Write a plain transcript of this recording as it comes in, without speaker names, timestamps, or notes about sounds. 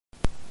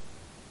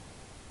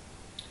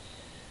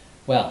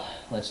Well,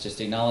 let's just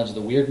acknowledge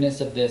the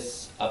weirdness of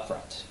this up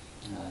front.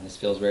 This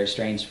feels very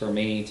strange for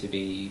me to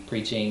be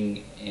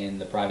preaching in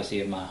the privacy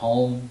of my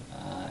home,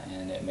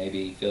 and it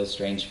maybe feels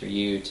strange for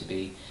you to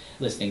be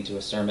listening to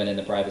a sermon in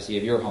the privacy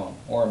of your home,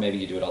 or maybe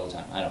you do it all the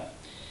time, I don't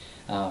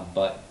know.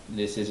 But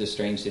this is a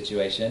strange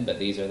situation, but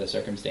these are the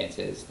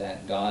circumstances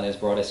that God has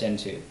brought us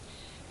into.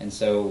 And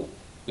so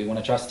we want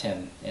to trust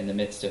Him in the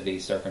midst of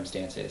these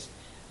circumstances,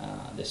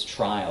 this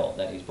trial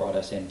that He's brought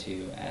us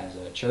into as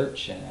a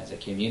church and as a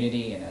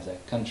community and as a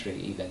country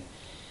even.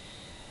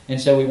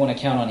 And so we want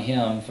to count on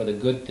Him for the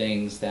good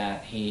things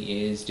that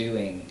He is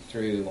doing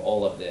through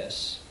all of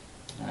this.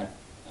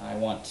 I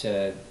want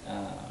to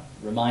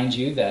remind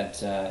you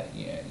that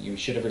you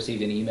should have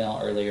received an email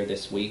earlier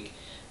this week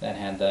that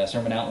had the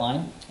sermon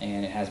outline,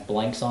 and it has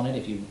blanks on it.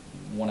 If you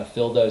want to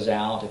fill those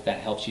out, if that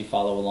helps you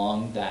follow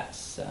along,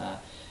 that's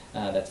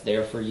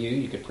there for you.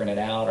 You could print it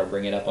out or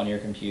bring it up on your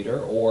computer,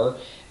 or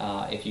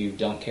if you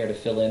don't care to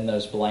fill in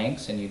those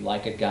blanks and you'd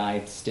like a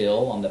guide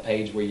still on the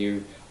page where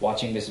you're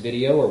watching this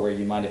video or where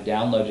you might have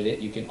downloaded it,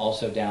 you can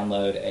also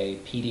download a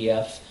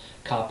PDF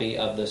copy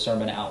of the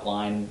sermon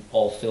outline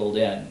all filled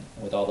in,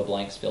 with all the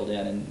blanks filled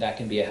in, and that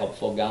can be a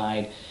helpful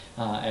guide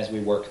as we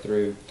work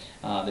through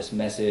this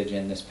message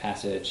and this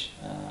passage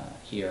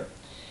here.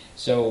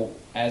 So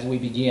as we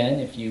begin,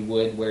 if you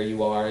would, where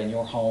you are in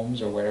your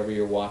homes or wherever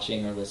you're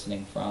watching or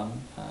listening from,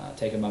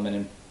 take a moment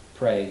and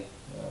pray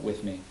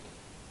with me.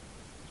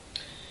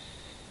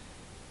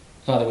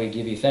 Father, we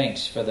give you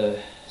thanks for the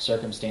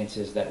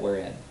circumstances that we're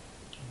in.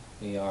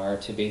 We are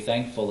to be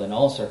thankful in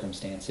all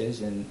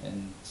circumstances,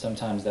 and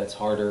sometimes that's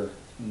harder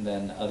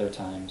than other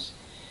times.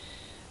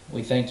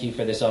 We thank you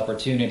for this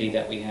opportunity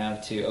that we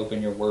have to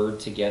open your word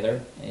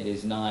together. It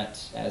is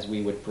not as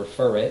we would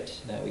prefer it,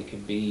 that we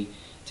could be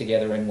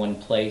together in one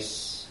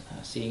place,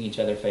 seeing each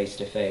other face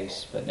to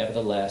face, but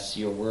nevertheless,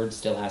 your word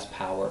still has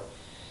power,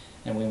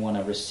 and we want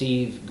to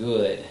receive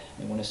good.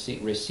 We want to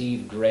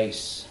receive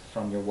grace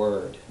from your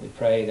word. We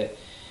pray that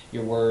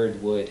your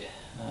word would,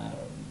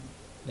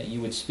 that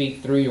you would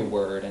speak through your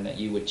word, and that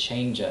you would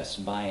change us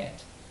by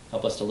it.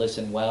 Help us to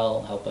listen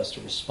well. Help us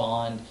to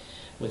respond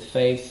with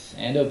faith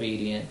and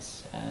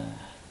obedience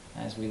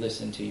as we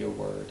listen to your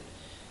word.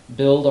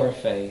 Build our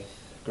faith.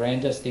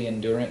 Grant us the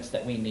endurance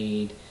that we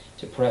need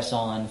to press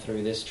on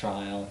through this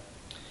trial,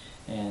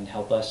 and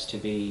help us to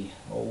be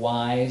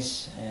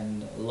wise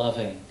and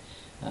loving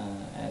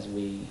as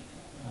we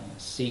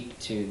seek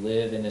to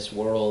live in this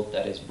world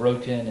that is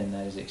broken and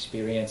that is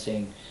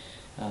experiencing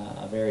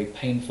a very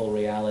painful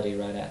reality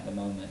right at the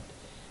moment.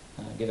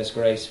 Give us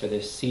grace for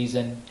this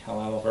season,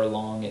 however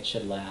long it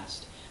should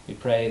last. We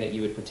pray that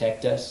you would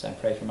protect us. I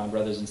pray for my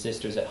brothers and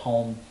sisters at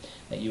home,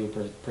 that you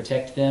would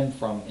protect them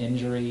from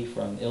injury,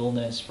 from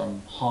illness,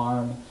 from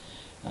harm.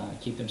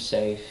 Keep them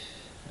safe,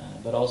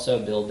 but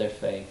also build their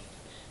faith.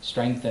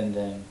 Strengthen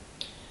them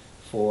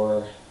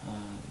for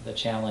the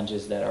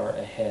challenges that are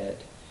ahead,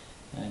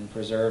 and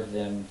preserve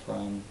them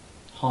from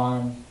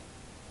harm.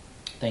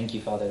 Thank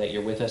you, Father, that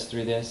you're with us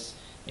through this,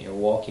 that you're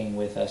walking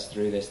with us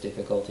through this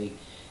difficulty,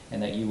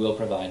 and that you will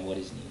provide what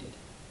is needed.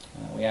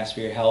 We ask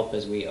for your help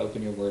as we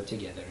open your word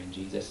together. In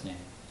Jesus' name,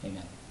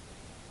 amen.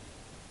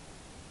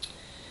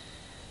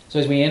 So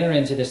as we enter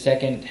into the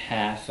second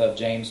half of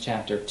James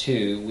chapter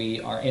 2,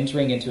 we are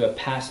entering into a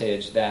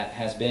passage that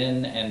has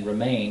been and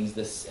remains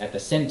at the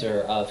center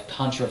of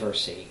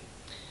controversy.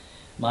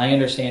 My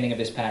understanding of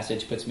this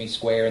passage puts me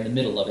square in the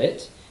middle of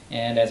it,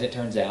 and as it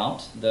turns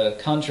out, the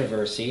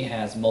controversy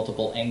has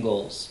multiple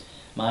angles.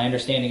 My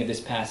understanding of this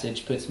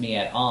passage puts me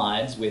at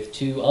odds with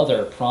two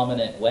other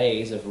prominent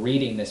ways of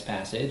reading this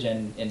passage,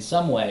 and in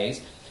some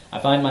ways, I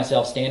find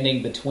myself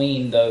standing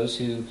between those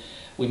who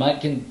we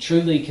might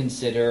truly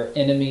consider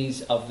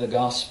enemies of the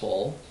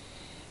gospel,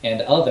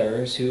 and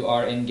others who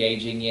are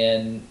engaging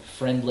in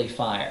friendly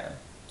fire.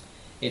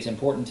 It's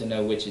important to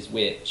know which is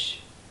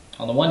which.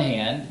 On the one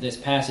hand, this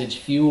passage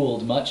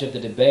fueled much of the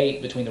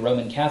debate between the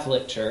Roman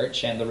Catholic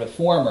Church and the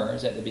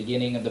Reformers at the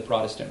beginning of the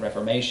Protestant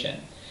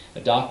Reformation. The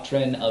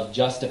doctrine of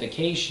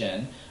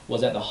justification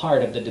was at the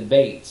heart of the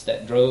debates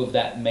that drove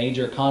that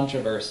major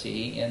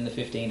controversy in the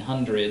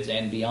 1500s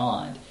and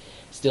beyond.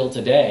 Still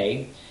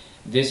today,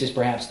 this is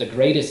perhaps the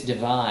greatest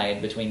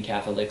divide between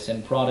Catholics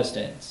and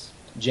Protestants.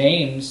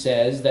 James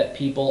says that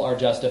people are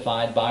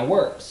justified by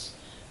works.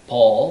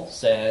 Paul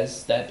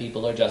says that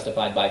people are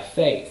justified by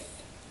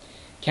faith.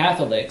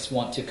 Catholics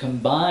want to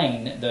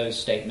combine those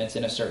statements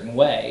in a certain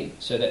way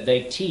so that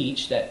they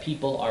teach that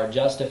people are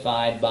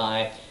justified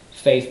by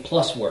faith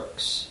plus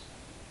works,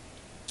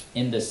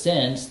 in the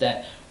sense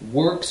that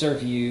works are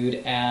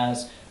viewed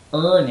as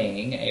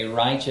earning a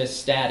righteous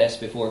status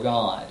before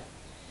God.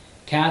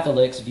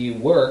 Catholics view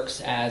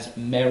works as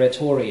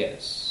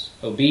meritorious.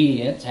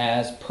 Obedience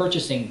as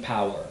purchasing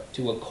power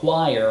to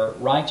acquire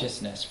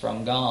righteousness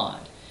from God.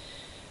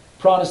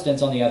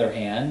 Protestants, on the other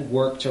hand,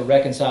 work to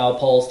reconcile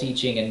Paul's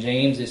teaching and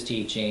James's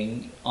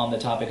teaching on the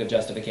topic of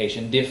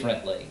justification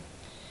differently.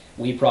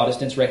 We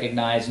Protestants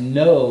recognize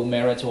no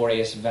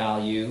meritorious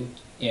value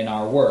in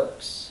our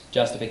works.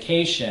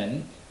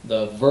 Justification,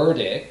 the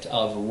verdict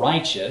of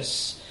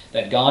righteous,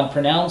 that God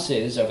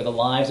pronounces over the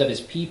lives of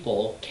his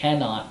people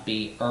cannot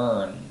be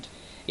earned.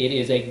 It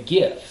is a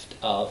gift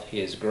of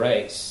his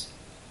grace.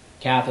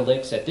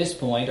 Catholics at this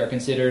point are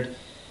considered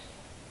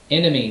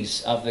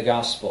enemies of the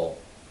gospel.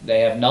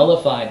 They have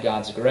nullified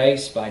God's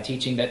grace by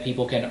teaching that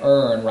people can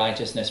earn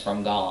righteousness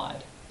from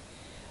God.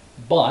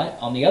 But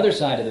on the other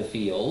side of the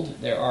field,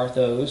 there are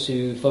those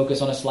who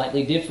focus on a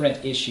slightly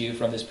different issue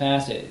from this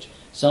passage.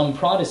 Some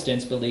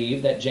Protestants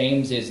believe that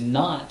James is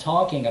not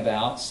talking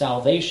about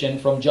salvation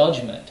from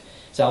judgment,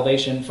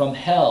 salvation from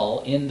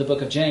hell in the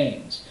book of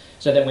James.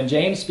 So that when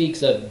James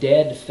speaks of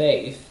dead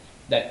faith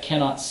that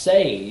cannot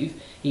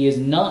save, he is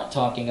not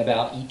talking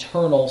about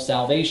eternal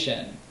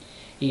salvation.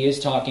 He is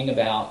talking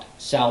about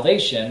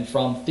salvation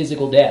from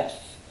physical death,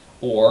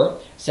 or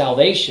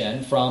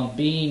salvation from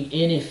being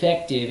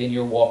ineffective in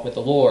your walk with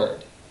the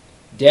Lord.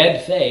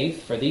 Dead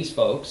faith, for these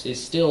folks,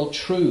 is still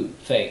true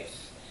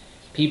faith.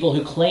 People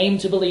who claim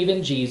to believe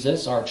in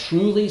Jesus are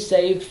truly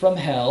saved from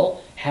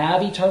hell,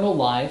 have eternal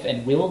life,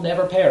 and will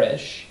never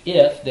perish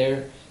if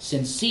they're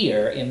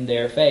sincere in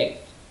their faith.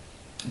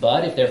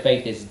 But if their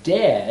faith is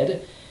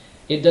dead,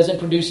 it doesn't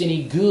produce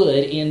any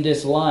good in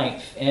this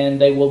life, and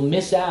they will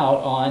miss out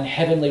on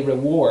heavenly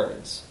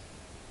rewards.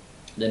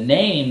 The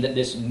name that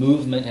this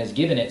movement has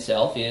given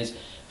itself is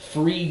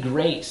free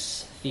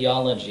grace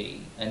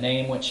theology, a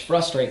name which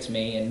frustrates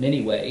me in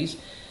many ways,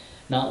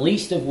 not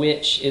least of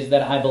which is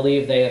that I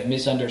believe they have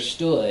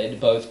misunderstood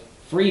both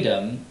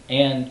freedom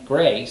and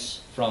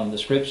grace from the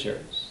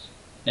Scriptures.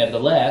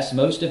 Nevertheless,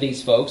 most of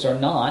these folks are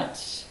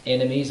not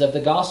enemies of the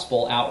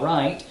gospel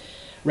outright.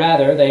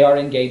 Rather, they are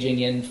engaging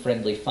in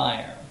friendly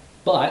fire.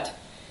 But,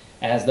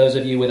 as those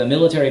of you with a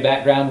military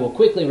background will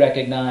quickly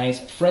recognize,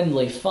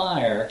 friendly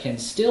fire can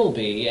still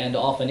be, and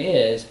often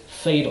is,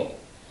 fatal.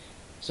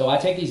 So I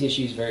take these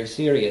issues very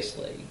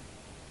seriously.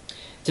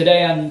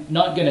 Today I'm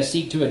not going to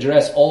seek to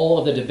address all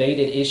of the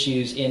debated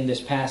issues in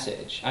this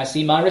passage. I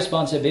see my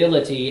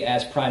responsibility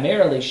as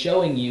primarily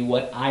showing you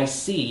what I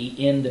see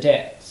in the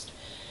text.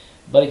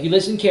 But if you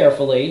listen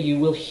carefully, you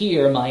will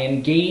hear my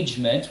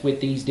engagement with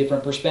these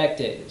different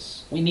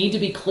perspectives. We need to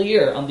be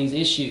clear on these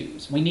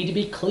issues. We need to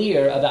be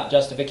clear about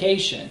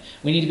justification.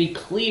 We need to be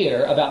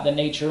clear about the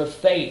nature of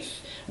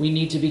faith. We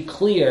need to be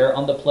clear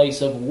on the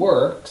place of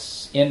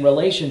works in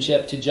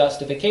relationship to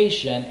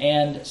justification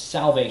and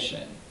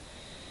salvation.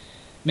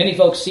 Many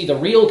folks see the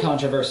real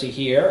controversy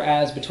here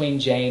as between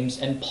James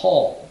and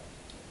Paul.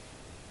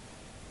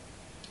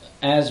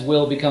 As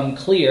will become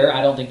clear,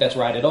 I don't think that's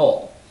right at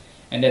all.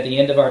 And at the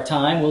end of our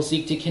time, we'll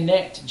seek to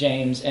connect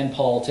James and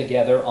Paul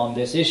together on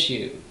this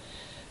issue.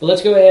 But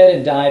let's go ahead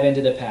and dive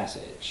into the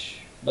passage.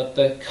 But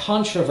the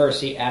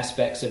controversy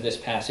aspects of this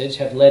passage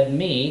have led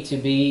me to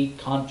be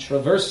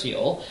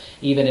controversial,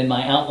 even in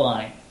my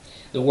outline.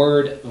 The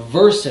word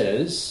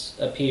verses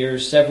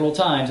appears several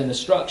times in the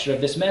structure of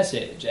this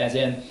message, as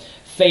in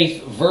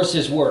faith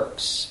versus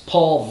works,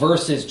 Paul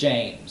versus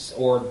James,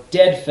 or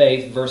dead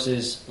faith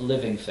versus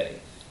living faith.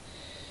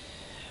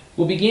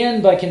 We'll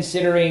begin by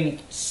considering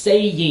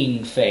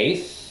saying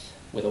faith,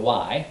 with a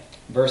Y,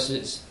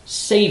 versus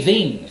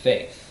saving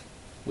faith,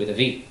 with a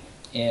V,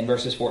 in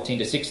verses 14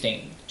 to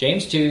 16.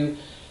 James 2,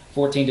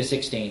 14 to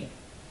 16.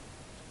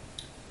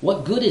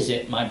 What good is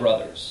it, my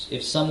brothers,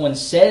 if someone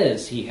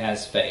says he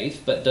has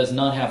faith, but does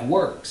not have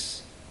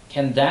works?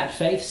 Can that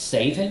faith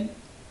save him?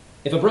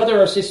 If a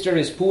brother or sister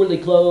is poorly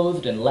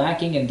clothed and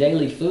lacking in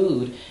daily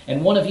food,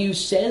 and one of you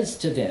says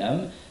to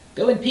them,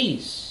 "Go in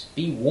peace,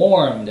 be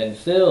warmed and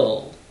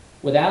filled,"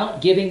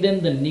 without giving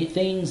them the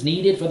things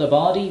needed for the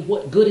body,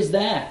 what good is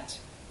that?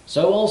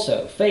 So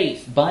also,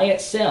 faith by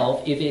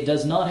itself, if it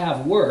does not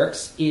have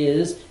works,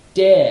 is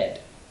dead.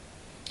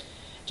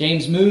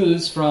 James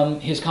moves from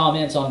his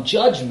comments on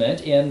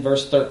judgment in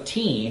verse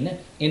 13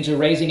 into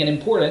raising an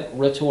important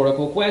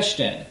rhetorical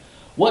question.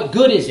 What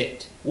good is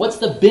it? What's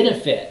the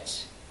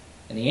benefit?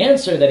 And the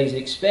answer that he's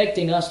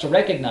expecting us to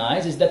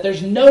recognize is that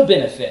there's no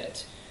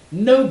benefit,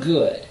 no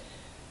good.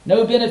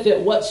 No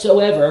benefit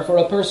whatsoever for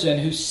a person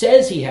who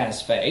says he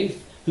has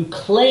faith, who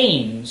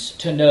claims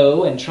to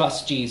know and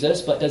trust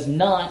Jesus, but does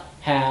not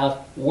have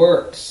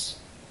works.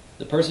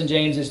 The person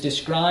James is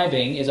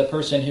describing is a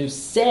person who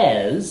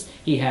says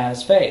he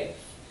has faith.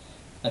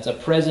 That's a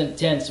present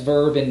tense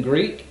verb in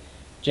Greek.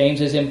 James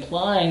is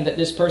implying that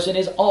this person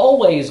is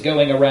always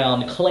going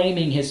around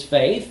claiming his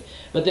faith,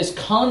 but this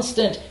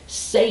constant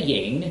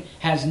saying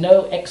has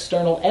no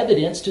external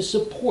evidence to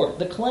support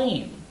the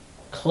claim.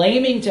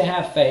 Claiming to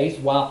have faith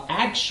while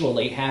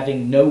actually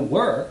having no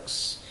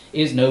works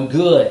is no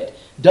good,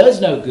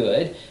 does no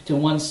good to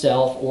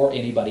oneself or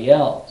anybody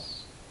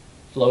else.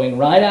 Flowing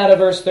right out of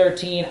verse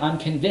 13, I'm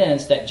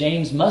convinced that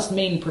James must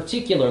mean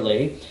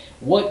particularly,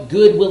 what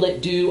good will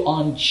it do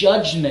on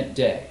Judgment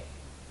Day?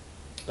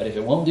 But if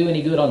it won't do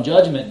any good on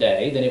Judgment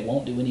Day, then it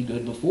won't do any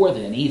good before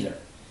then either.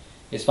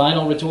 His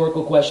final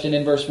rhetorical question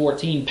in verse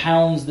 14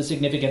 pounds the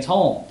significance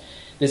home.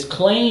 This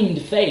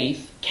claimed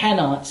faith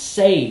cannot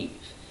save.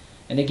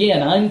 And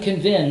again, I'm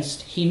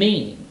convinced he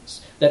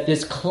means that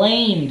this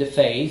claimed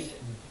faith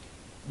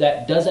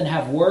that doesn't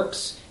have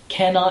works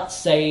cannot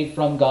save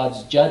from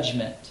God's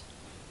judgment.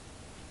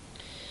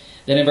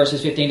 Then in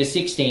verses 15 to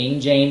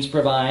 16, James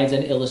provides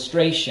an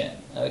illustration,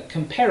 a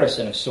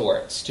comparison of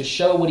sorts, to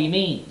show what he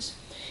means.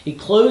 He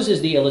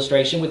closes the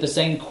illustration with the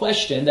same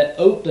question that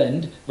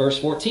opened verse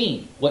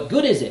 14. What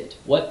good is it?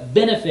 What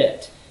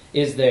benefit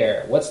is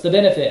there? What's the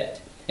benefit?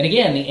 And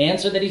again, the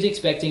answer that he's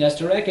expecting us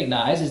to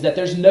recognize is that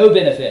there's no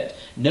benefit.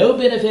 No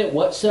benefit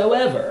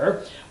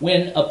whatsoever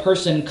when a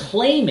person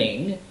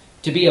claiming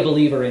to be a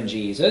believer in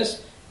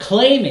Jesus,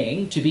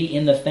 claiming to be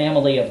in the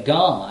family of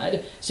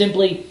God,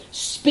 simply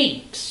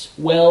speaks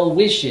well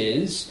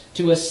wishes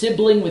to a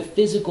sibling with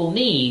physical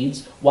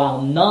needs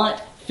while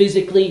not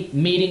physically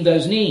meeting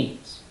those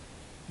needs.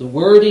 The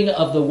wording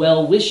of the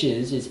well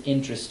wishes is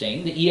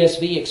interesting. The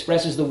ESV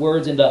expresses the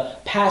words in the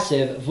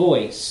passive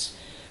voice.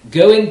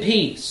 Go in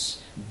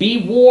peace,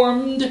 be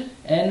warmed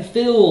and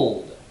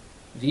filled.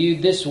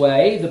 Viewed this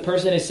way, the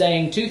person is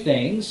saying two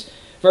things.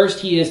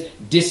 First, he is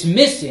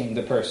dismissing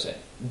the person.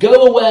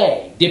 Go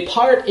away,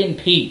 depart in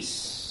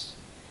peace.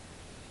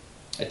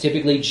 A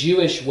typically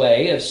Jewish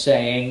way of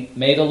saying,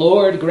 may the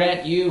Lord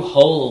grant you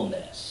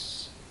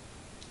wholeness.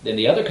 Then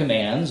the other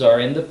commands are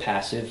in the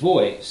passive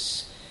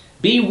voice.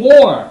 Be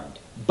warmed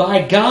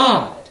by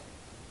God.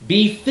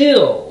 Be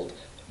filled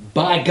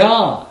by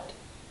God.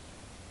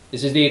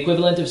 This is the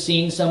equivalent of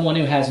seeing someone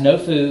who has no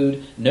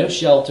food, no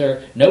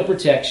shelter, no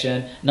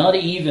protection, not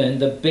even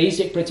the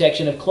basic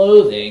protection of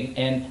clothing,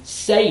 and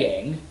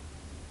saying,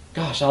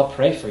 gosh, I'll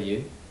pray for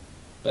you,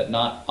 but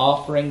not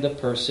offering the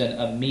person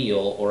a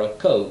meal or a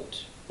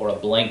coat or a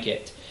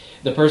blanket.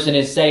 The person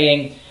is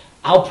saying,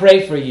 I'll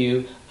pray for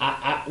you.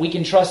 We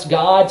can trust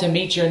God to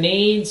meet your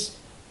needs,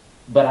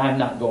 but I'm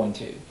not going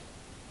to.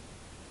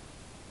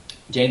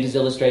 James's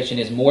illustration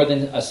is more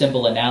than a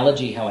simple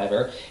analogy,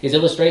 however. His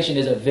illustration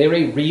is a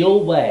very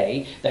real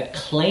way that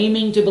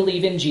claiming to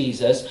believe in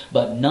Jesus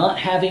but not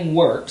having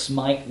works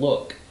might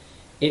look.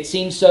 It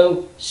seems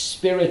so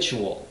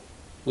spiritual.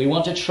 We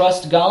want to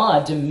trust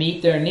God to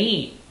meet their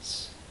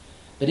needs.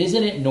 But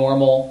isn't it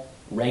normal,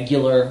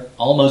 regular,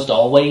 almost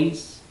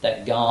always,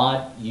 that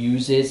God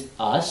uses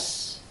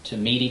us to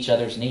meet each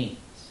other's needs?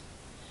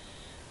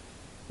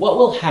 What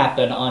will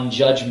happen on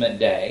Judgment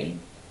Day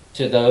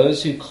to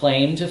those who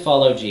claim to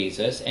follow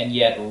Jesus and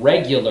yet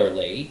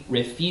regularly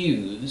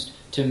refused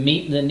to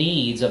meet the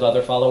needs of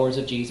other followers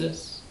of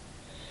Jesus?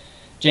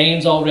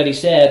 James already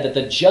said that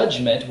the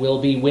judgment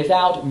will be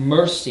without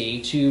mercy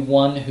to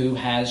one who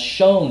has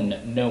shown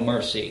no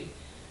mercy.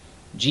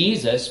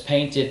 Jesus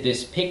painted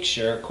this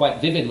picture quite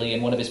vividly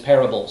in one of his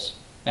parables.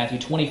 Matthew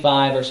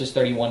 25, verses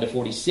 31 to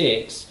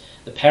 46,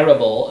 the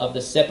parable of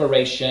the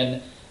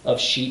separation of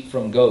sheep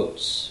from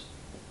goats.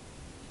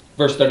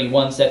 Verse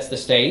 31 sets the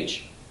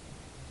stage.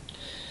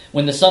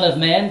 When the Son of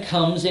Man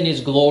comes in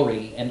his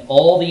glory and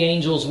all the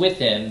angels with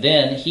him,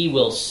 then he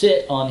will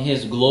sit on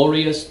his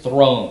glorious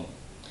throne.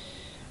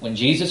 When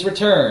Jesus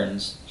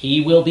returns,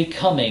 he will be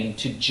coming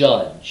to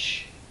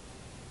judge.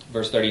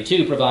 Verse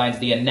 32 provides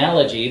the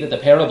analogy that the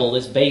parable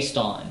is based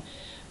on.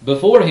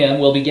 Before him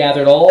will be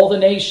gathered all the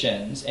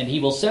nations, and he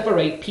will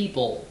separate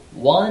people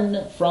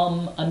one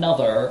from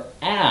another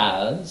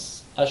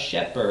as a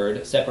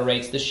shepherd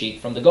separates the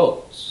sheep from the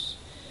goats.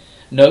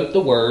 Note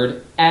the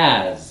word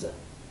as.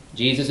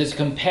 Jesus is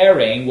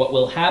comparing what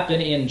will happen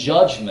in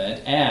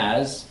judgment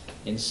as,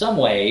 in some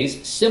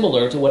ways,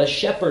 similar to what a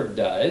shepherd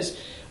does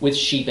with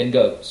sheep and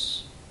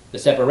goats. The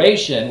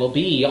separation will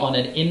be on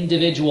an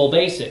individual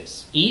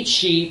basis. Each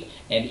sheep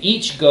and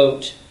each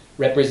goat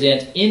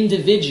represent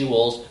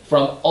individuals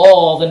from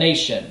all the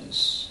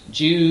nations,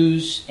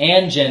 Jews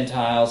and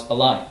Gentiles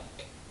alike.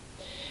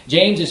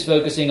 James is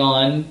focusing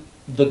on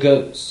the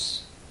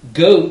goats.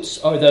 Goats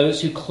are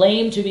those who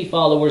claim to be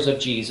followers of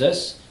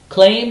Jesus,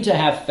 claim to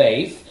have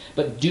faith,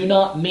 but do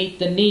not meet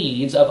the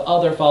needs of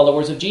other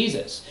followers of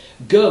Jesus.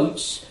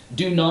 Goats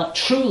do not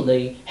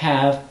truly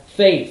have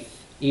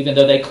faith, even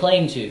though they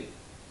claim to.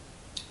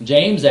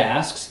 James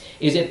asks,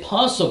 is it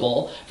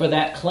possible for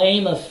that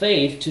claim of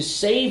faith to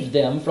save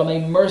them from a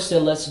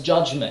merciless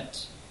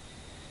judgment?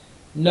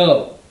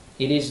 No,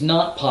 it is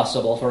not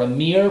possible for a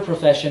mere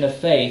profession of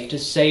faith to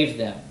save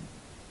them.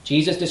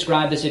 Jesus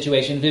described the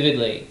situation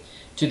vividly.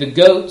 To the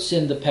goats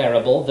in the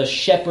parable, the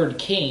shepherd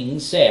king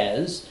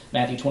says,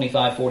 Matthew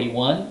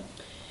 25:41,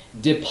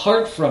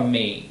 depart from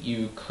me,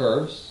 you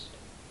cursed,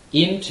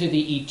 into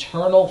the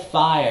eternal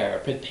fire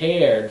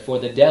prepared for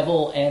the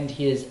devil and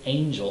his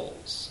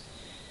angels.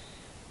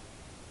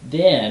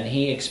 Then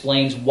he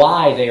explains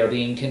why they are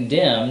being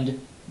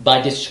condemned by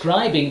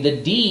describing the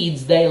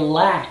deeds they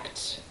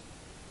lacked,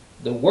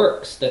 the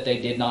works that they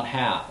did not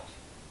have.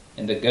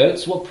 And the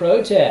goats will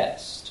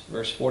protest.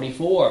 Verse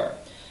 44,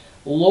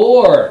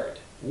 Lord,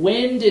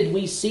 when did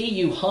we see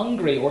you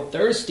hungry or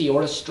thirsty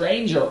or a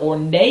stranger or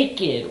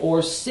naked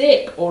or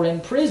sick or in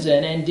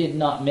prison and did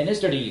not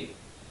minister to you?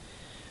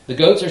 The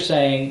goats are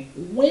saying,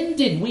 when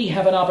did we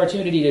have an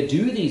opportunity to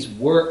do these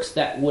works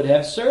that would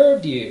have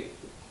served you?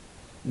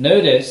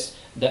 Notice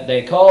that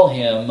they call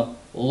him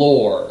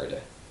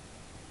Lord.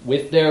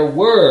 with their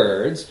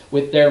words,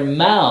 with their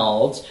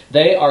mouths,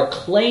 they are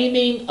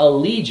claiming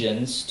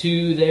allegiance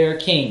to their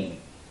king,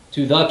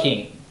 to the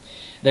king.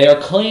 They are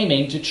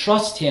claiming to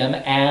trust him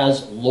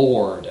as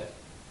Lord.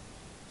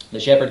 The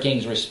shepherd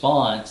king's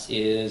response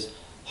is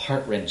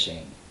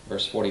heart-wrenching.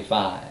 Verse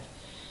 45,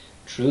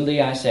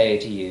 "Truly I say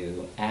to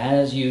you,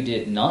 as you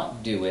did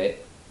not do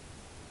it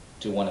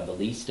to one of the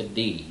least of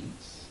these."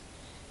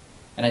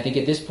 And I think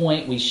at this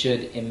point we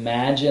should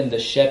imagine the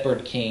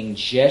shepherd king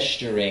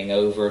gesturing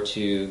over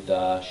to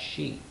the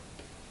sheep.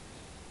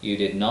 "You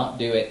did not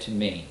do it to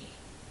me."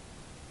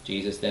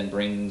 Jesus then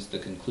brings the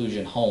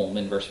conclusion home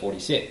in verse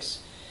 46.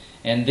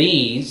 "And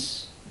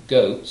these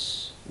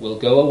goats will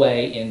go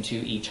away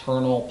into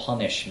eternal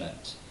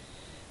punishment,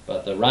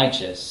 but the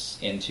righteous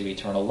into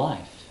eternal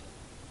life."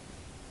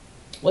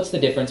 What's the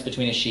difference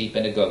between a sheep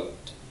and a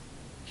goat?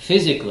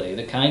 Physically,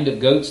 the kind of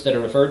goats that are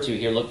referred to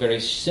here look very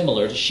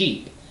similar to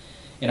sheep.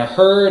 In a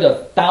herd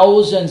of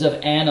thousands of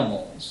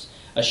animals,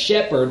 a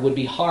shepherd would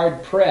be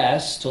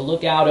hard-pressed to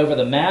look out over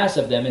the mass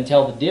of them and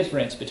tell the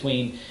difference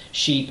between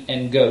sheep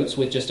and goats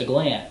with just a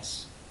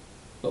glance.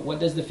 But what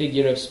does the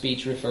figure of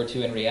speech refer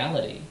to in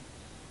reality?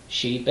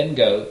 Sheep and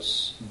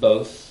goats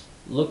both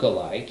look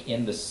alike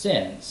in the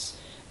sense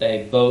they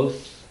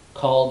both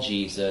call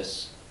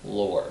Jesus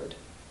Lord.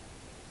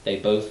 They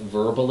both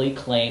verbally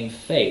claim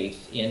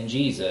faith in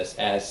Jesus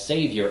as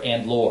Savior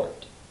and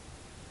Lord.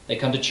 They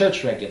come to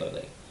church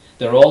regularly.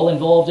 They're all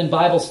involved in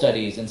Bible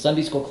studies and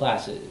Sunday school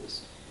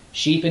classes.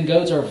 Sheep and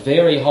goats are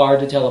very hard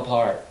to tell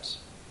apart.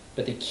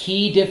 But the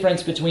key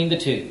difference between the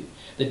two,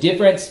 the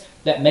difference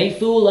that may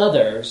fool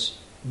others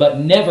but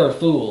never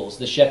fools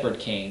the shepherd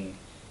king,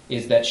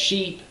 is that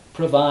sheep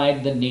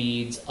provide the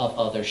needs of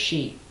other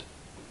sheep.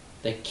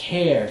 They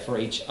care for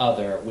each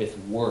other with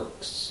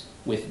works,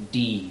 with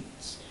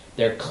deeds.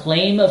 Their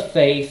claim of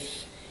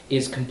faith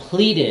is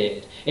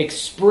completed,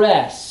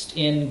 expressed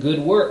in good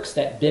works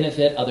that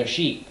benefit other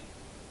sheep.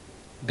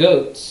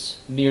 Goats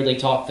merely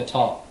talk the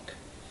talk.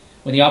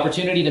 When the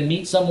opportunity to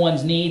meet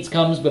someone's needs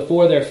comes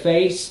before their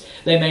face,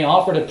 they may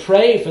offer to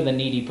pray for the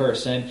needy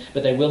person,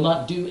 but they will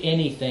not do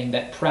anything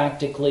that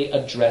practically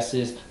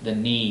addresses the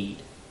need.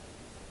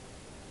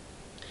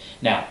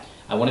 Now,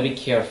 I want to be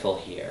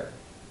careful here.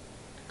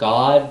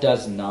 God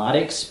does not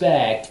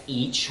expect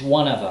each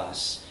one of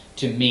us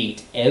to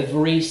meet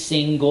every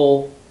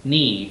single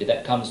need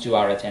that comes to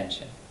our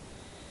attention.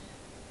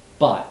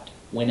 But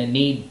when a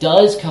need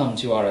does come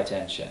to our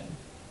attention,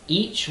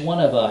 each one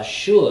of us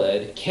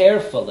should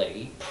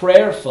carefully,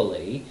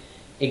 prayerfully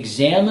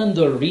examine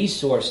the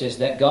resources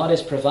that God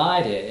has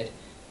provided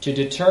to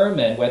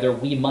determine whether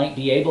we might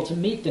be able to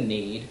meet the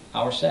need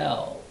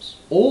ourselves.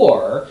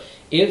 Or,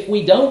 if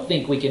we don't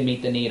think we can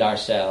meet the need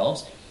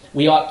ourselves,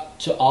 we ought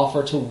to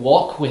offer to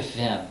walk with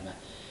them,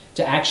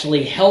 to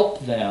actually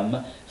help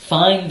them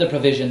find the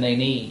provision they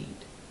need.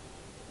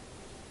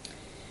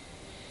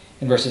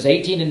 In verses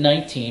 18 and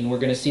 19, we're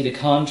going to see the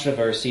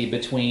controversy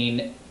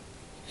between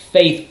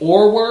faith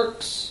or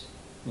works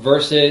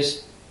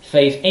versus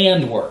faith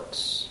and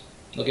works.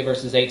 Look at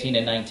verses 18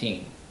 and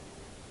 19.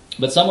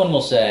 "But someone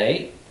will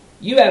say,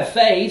 'You have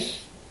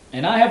faith,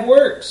 and I have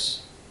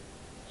works.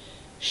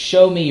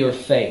 Show me your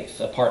faith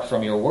apart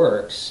from your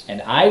works,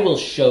 and I will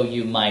show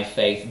you my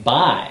faith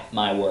by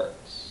my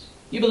works.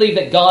 You believe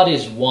that God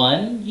is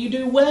one, you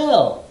do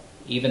well.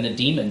 Even the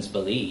demons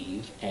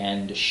believe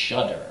and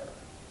shudder.'"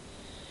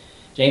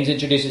 James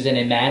introduces an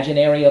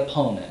imaginary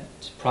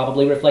opponent,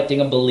 probably reflecting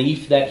a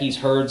belief that he's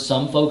heard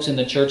some folks in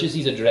the churches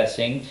he's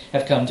addressing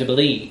have come to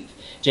believe.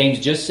 James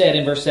just said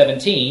in verse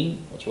 17,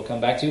 which we'll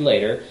come back to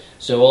later,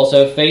 "So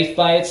also faith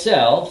by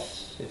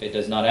itself, if it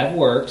does not have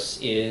works,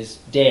 is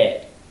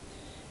dead."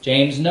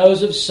 James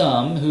knows of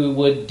some who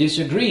would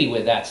disagree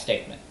with that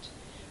statement.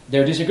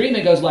 Their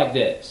disagreement goes like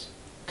this.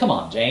 Come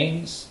on,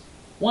 James.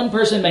 One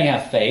person may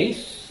have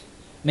faith,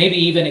 maybe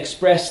even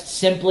expressed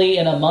simply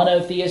in a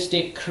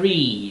monotheistic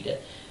creed,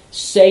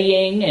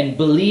 saying and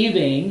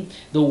believing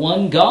the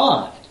one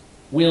God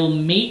will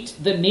meet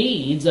the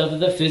needs of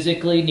the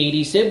physically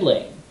needy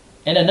sibling.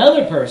 And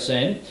another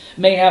person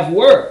may have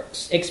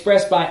works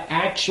expressed by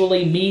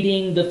actually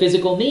meeting the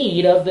physical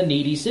need of the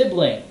needy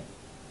sibling.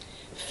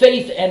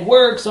 Faith and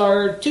works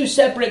are two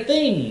separate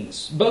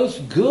things,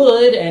 both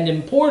good and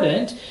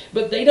important,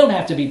 but they don't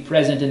have to be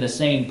present in the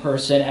same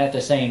person at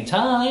the same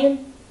time.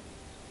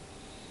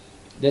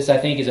 This, I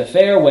think, is a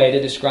fair way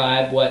to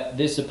describe what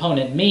this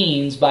opponent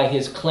means by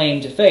his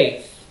claim to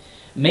faith.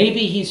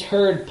 Maybe he's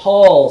heard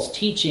Paul's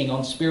teaching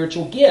on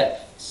spiritual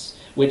gifts,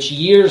 which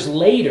years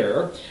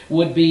later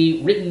would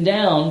be written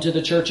down to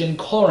the church in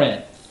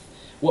Corinth.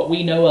 What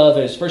we know of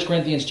as 1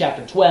 Corinthians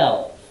chapter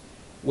 12,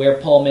 where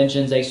Paul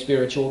mentions a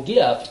spiritual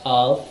gift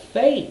of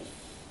faith.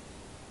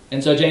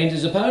 And so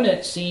James's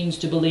opponent seems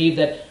to believe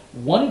that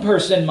one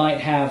person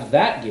might have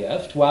that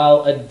gift,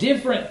 while a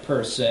different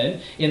person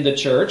in the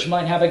church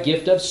might have a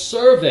gift of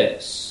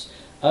service,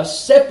 a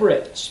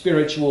separate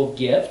spiritual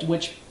gift,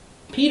 which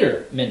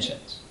Peter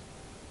mentions.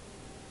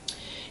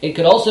 It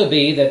could also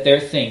be that they're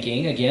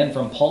thinking, again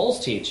from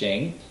Paul's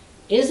teaching,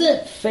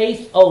 isn't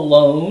faith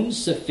alone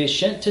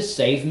sufficient to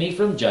save me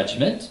from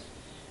judgment?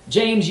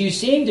 James, you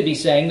seem to be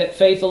saying that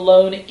faith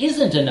alone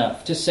isn't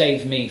enough to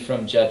save me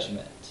from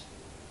judgment.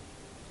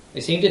 They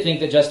seem to think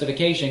that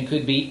justification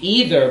could be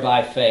either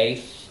by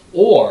faith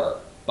or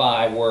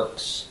by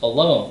works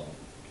alone.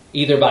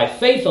 Either by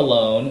faith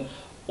alone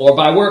or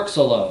by works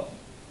alone.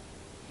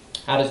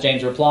 How does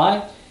James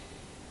reply?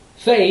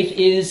 Faith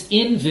is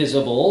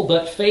invisible,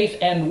 but faith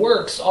and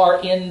works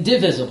are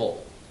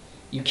indivisible.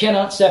 You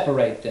cannot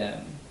separate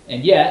them.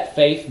 And yet,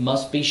 faith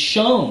must be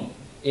shown.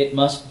 It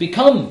must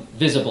become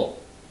visible.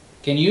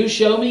 Can you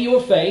show me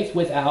your faith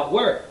without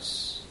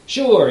works?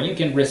 Sure, you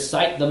can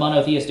recite the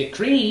monotheistic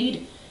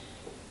creed,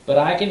 but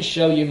I can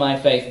show you my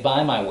faith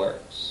by my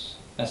works.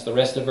 That's the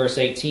rest of verse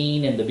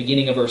 18 and the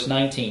beginning of verse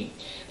 19.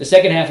 The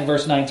second half of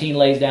verse 19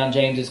 lays down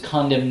James's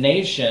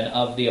condemnation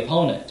of the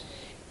opponent.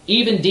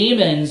 Even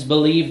demons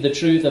believe the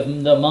truth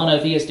of the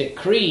monotheistic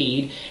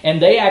creed, and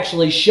they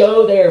actually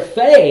show their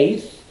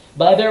faith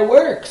by their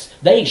works.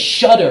 They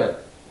shudder.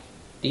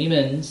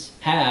 Demons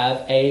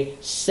have a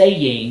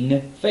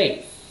saying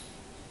faith.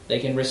 They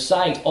can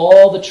recite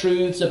all the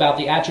truths about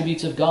the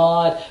attributes of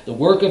God, the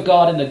work of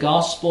God in the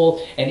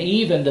gospel, and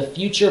even the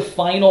future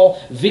final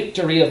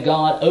victory of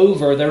God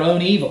over their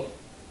own evil.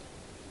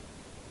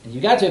 And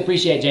you've got to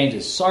appreciate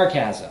James's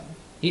sarcasm.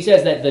 He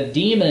says that the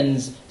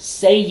demons'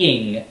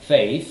 saying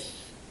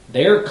faith,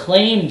 their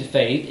claimed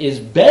faith, is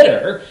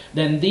better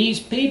than these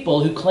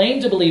people who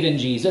claim to believe in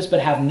Jesus but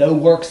have no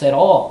works at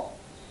all.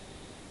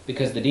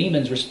 Because the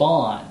demons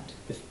respond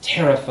with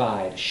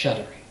terrified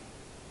shuddering.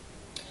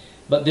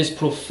 But this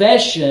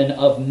profession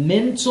of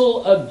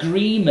mental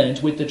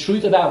agreement with the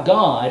truth about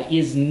God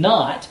is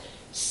not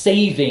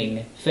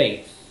saving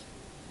faith.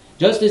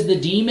 Just as the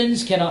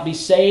demons cannot be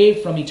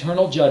saved from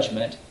eternal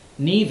judgment,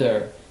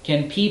 neither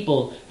can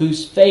people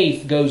whose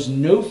faith goes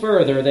no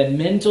further than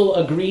mental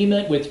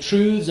agreement with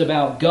truths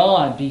about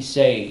God be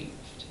saved.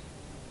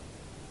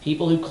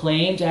 People who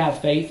claim to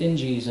have faith in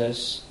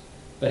Jesus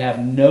but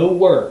have no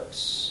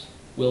works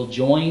will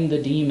join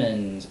the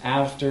demons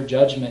after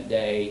Judgment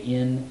Day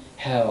in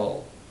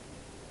hell,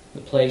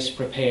 the place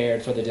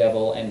prepared for the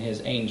devil and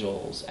his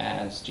angels,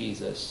 as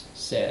Jesus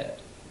said.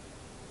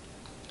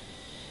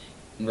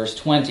 In verse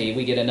 20,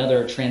 we get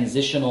another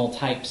transitional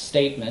type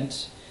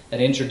statement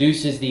that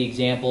introduces the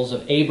examples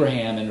of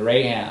Abraham and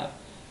Rahab.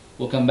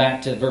 We'll come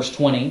back to verse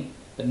 20,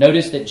 but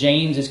notice that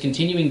James is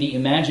continuing the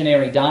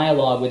imaginary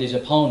dialogue with his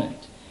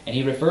opponent, and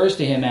he refers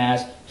to him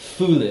as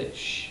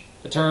foolish,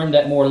 a term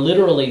that more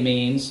literally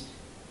means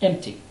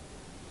empty,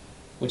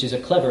 which is a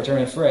clever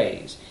turn of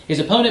phrase. His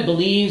opponent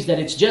believes that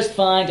it's just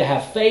fine to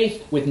have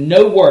faith with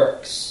no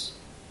works,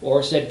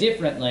 or said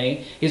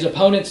differently, his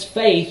opponent's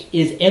faith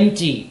is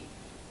empty,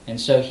 and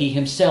so he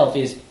himself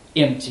is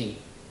empty.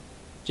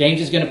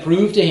 James is going to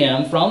prove to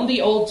him from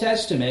the Old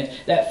Testament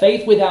that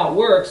faith without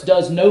works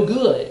does no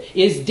good,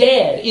 is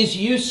dead, is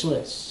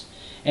useless.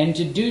 And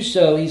to do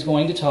so, he's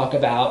going to talk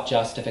about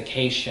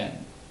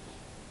justification.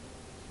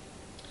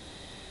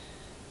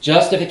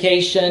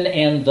 Justification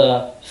and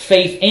the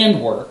faith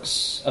and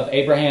works of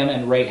Abraham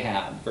and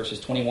Rahab, verses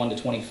 21 to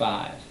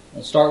 25.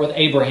 We'll start with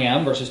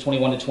Abraham, verses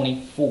 21 to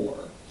 24.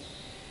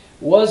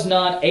 Was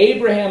not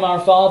Abraham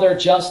our father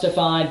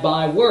justified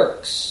by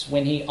works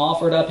when he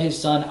offered up his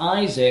son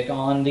Isaac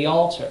on the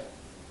altar?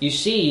 You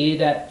see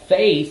that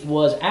faith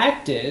was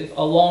active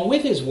along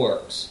with his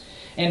works,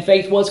 and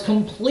faith was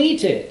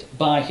completed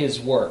by his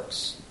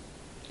works.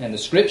 And the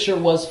scripture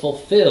was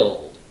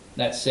fulfilled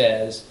that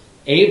says,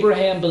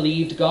 Abraham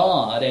believed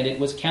God, and it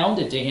was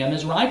counted to him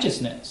as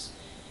righteousness,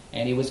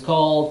 and he was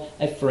called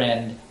a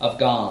friend of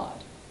God.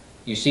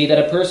 You see that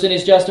a person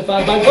is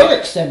justified by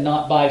works and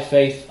not by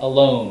faith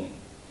alone.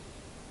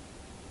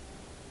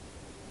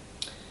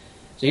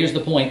 So here's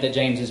the point that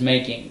James is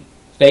making.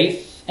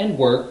 Faith and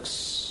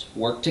works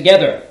work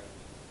together.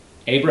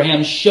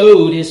 Abraham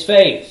showed his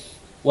faith,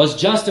 was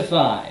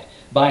justified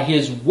by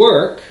his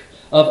work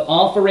of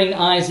offering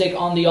Isaac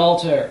on the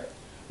altar.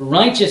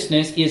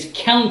 Righteousness is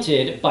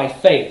counted by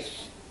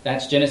faith.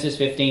 That's Genesis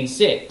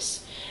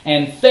 15:6.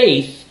 And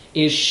faith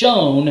is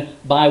shown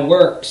by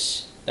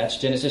works. That's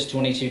Genesis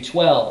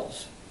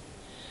 22:12.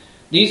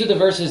 These are the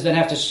verses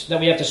that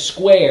we have to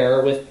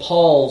square with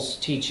Paul's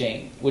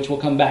teaching, which we'll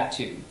come back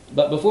to.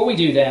 But before we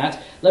do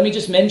that, let me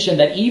just mention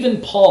that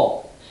even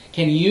Paul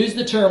can use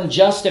the term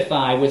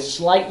justify with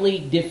slightly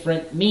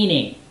different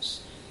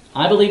meanings.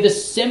 I believe the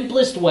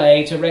simplest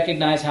way to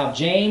recognize how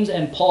James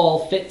and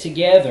Paul fit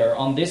together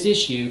on this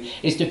issue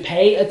is to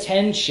pay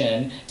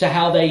attention to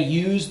how they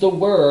use the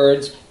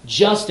words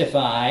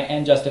justify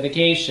and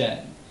justification.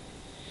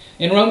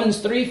 In Romans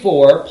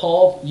 3:4,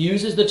 Paul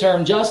uses the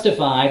term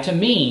justify to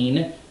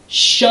mean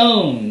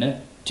shown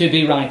to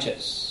be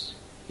righteous.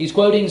 He's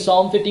quoting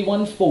Psalm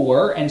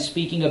 51:4 and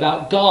speaking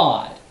about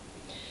God.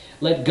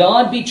 Let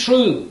God be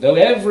true, though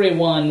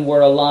everyone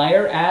were a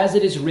liar, as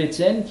it is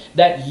written,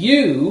 that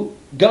you,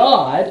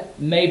 God,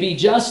 may be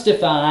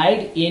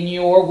justified in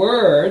your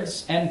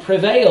words and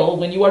prevail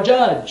when you are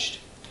judged.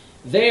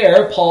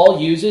 There, Paul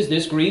uses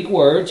this Greek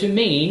word to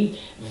mean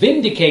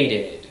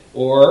vindicated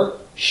or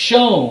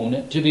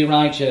shown to be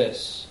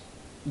righteous.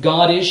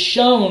 God is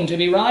shown to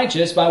be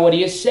righteous by what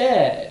he has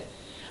said.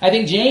 I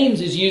think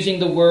James is using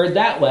the word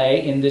that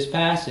way in this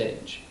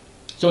passage.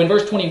 So in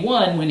verse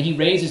 21, when he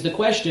raises the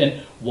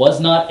question,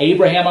 was not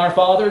Abraham our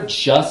father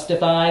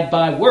justified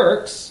by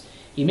works?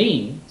 He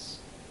means,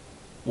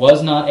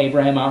 was not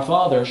Abraham our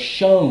father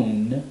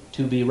shown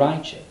to be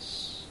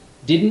righteous?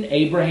 Didn't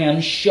Abraham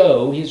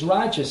show his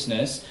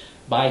righteousness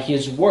by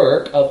his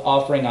work of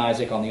offering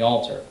Isaac on the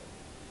altar?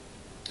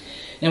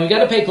 Now we've got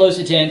to pay close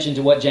attention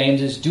to what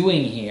James is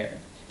doing here.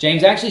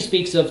 James actually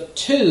speaks of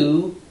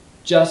two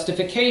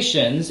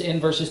justifications in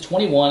verses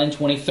 21 and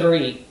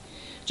 23.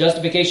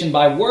 Justification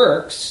by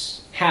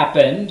works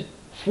happened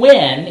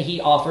when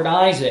he offered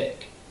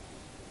Isaac.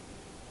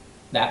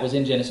 That was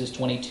in Genesis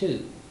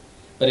 22.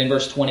 But in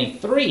verse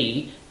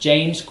 23,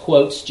 James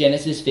quotes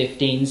Genesis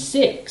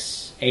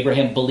 15:6.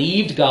 Abraham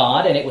believed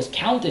God, and it was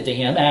counted to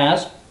him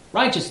as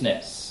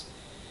righteousness.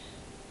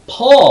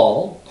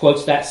 Paul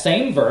quotes that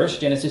same verse,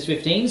 Genesis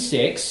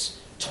 15:6,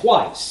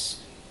 twice,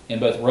 in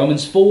both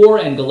Romans 4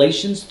 and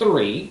Galatians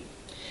 3,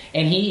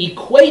 and he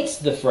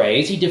equates the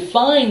phrase, he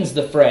defines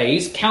the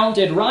phrase,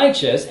 counted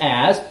righteous,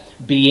 as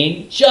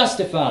being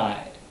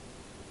justified.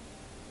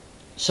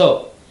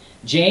 So,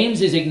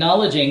 James is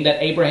acknowledging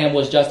that Abraham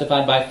was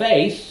justified by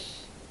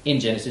faith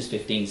in Genesis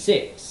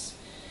 15:6.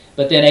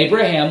 But then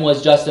Abraham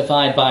was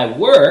justified by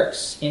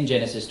works in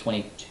Genesis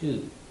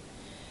 22.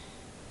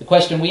 The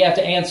question we have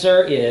to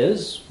answer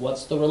is,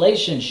 what's the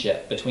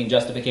relationship between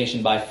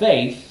justification by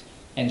faith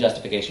and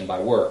justification by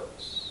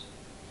works?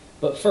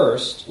 But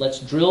first, let's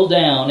drill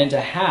down into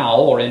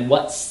how or in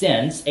what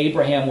sense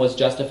Abraham was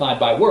justified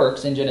by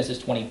works in Genesis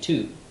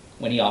 22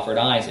 when he offered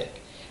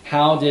Isaac.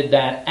 How did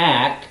that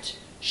act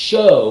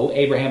show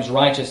Abraham's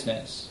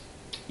righteousness?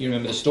 You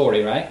remember the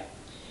story, right?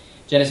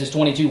 Genesis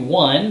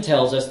 22:1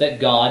 tells us that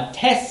God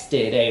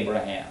tested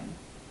Abraham.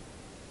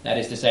 That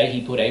is to say,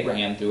 he put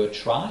Abraham through a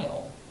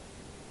trial,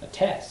 a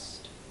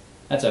test.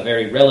 That's a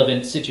very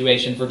relevant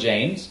situation for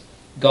James.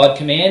 God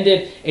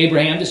commanded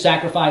Abraham to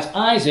sacrifice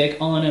Isaac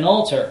on an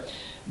altar.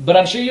 But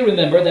I'm sure you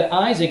remember that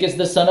Isaac is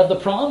the son of the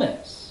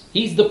promise.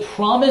 He's the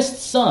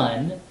promised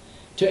son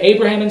to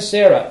Abraham and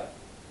Sarah.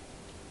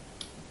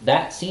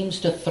 That seems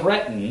to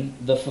threaten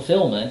the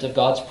fulfillment of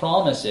God's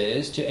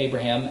promises to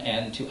Abraham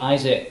and to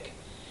Isaac.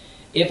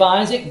 If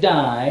Isaac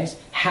dies,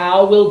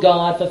 how will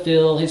God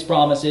fulfill his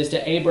promises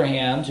to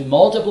Abraham to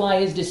multiply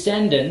his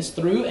descendants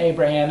through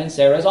Abraham and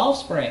Sarah's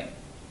offspring?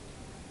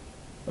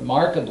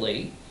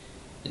 Remarkably,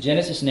 the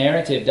Genesis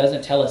narrative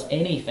doesn't tell us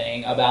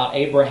anything about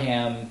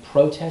Abraham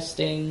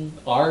protesting,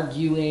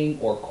 arguing,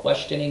 or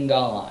questioning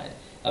God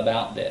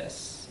about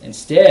this.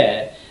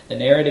 Instead, the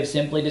narrative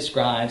simply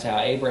describes how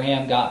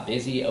Abraham got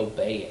busy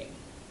obeying.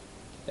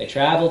 They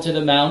traveled to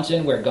the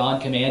mountain where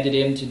God commanded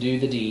him to do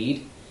the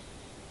deed,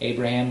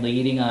 Abraham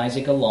leading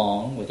Isaac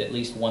along with at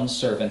least one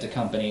servant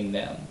accompanying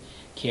them,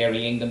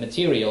 carrying the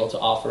material to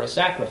offer a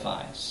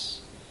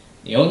sacrifice.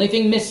 The only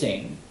thing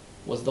missing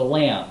was the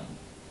lamb,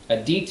 a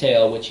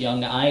detail which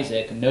young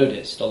Isaac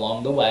noticed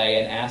along the way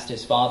and asked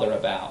his father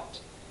about.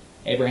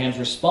 Abraham's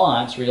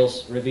response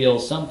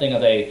reveals something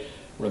of a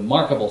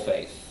remarkable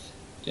faith.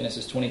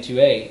 Genesis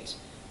 22:8.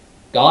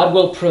 God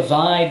will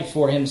provide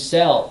for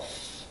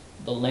himself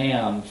the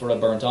lamb for a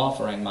burnt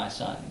offering, my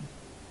son.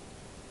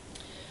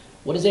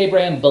 What is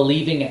Abraham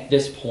believing at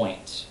this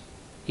point?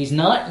 He's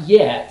not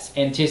yet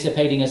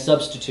anticipating a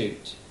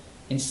substitute.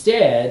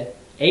 Instead,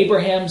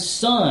 Abraham's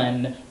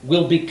son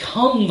will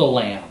become the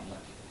lamb.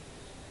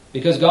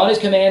 Because God has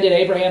commanded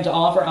Abraham to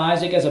offer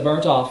Isaac as a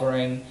burnt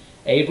offering,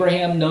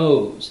 Abraham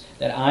knows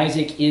that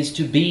Isaac is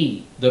to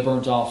be the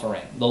burnt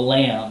offering, the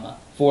lamb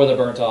for the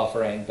burnt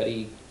offering, but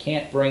he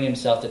can't bring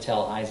himself to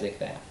tell Isaac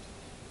that.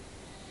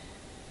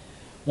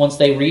 Once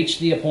they reach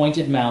the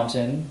appointed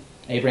mountain,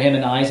 Abraham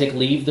and Isaac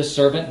leave the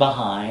servant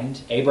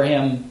behind.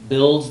 Abraham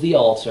builds the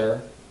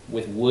altar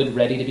with wood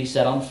ready to be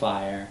set on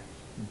fire,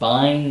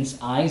 binds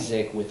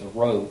Isaac with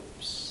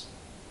ropes,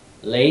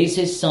 lays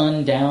his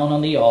son down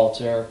on the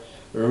altar,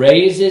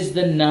 raises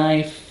the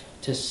knife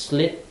to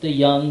slit the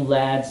young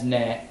lad's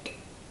neck,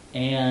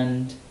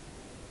 and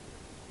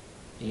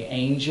the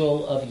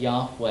angel of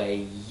Yahweh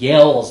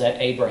yells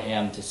at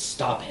Abraham to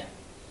stop him.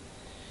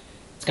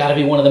 It's got to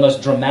be one of the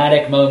most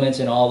dramatic moments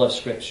in all of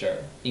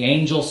Scripture. The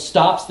angel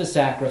stops the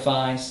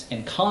sacrifice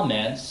and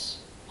comments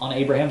on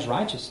Abraham's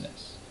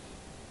righteousness.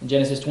 In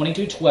Genesis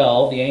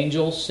 22:12, the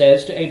angel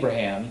says to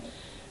Abraham,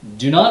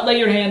 "Do not lay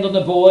your hand on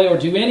the boy or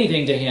do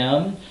anything to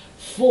him,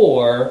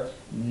 for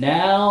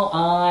now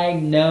I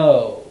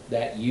know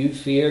that you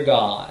fear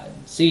God,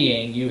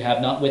 seeing you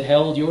have not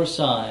withheld your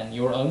son,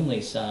 your only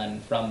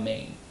son, from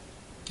me."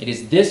 It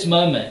is this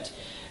moment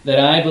that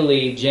I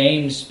believe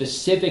James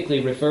specifically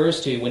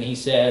refers to when he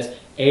says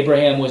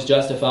Abraham was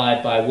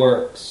justified by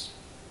works.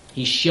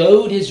 He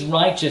showed his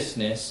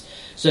righteousness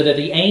so that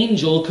the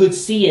angel could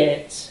see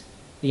it.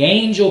 The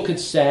angel could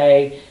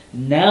say,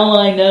 "Now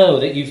I know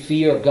that you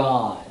fear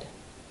God.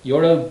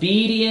 Your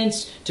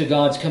obedience to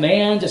God's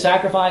command to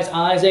sacrifice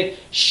Isaac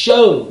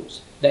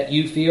shows that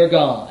you fear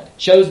God,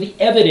 shows the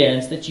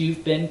evidence that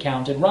you've been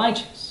counted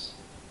righteous.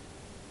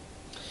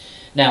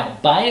 Now,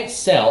 by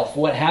itself,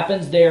 what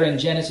happens there in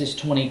Genesis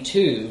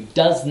 22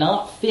 does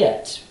not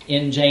fit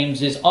in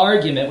James's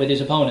argument with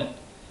his opponent.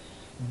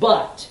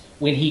 But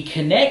when he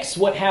connects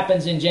what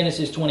happens in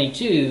Genesis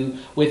 22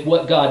 with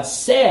what God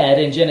said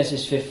in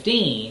Genesis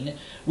 15,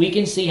 we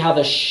can see how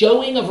the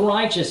showing of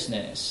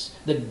righteousness,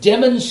 the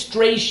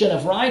demonstration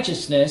of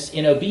righteousness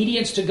in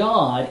obedience to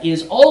God,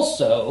 is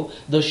also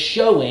the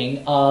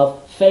showing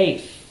of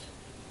faith.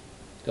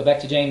 Go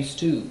back to James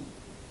 2.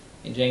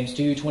 In James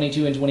 2,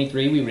 22 and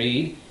 23 we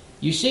read,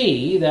 "You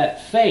see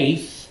that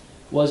faith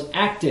was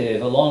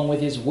active along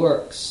with his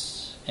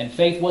works, and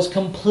faith was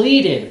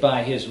completed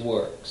by his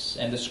works.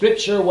 And the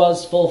scripture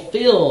was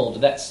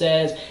fulfilled that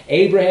says,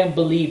 Abraham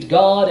believed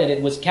God, and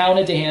it was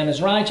counted to him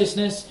as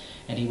righteousness,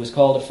 and he was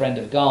called a friend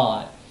of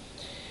God."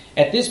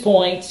 At this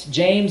point,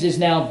 James is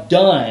now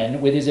done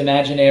with his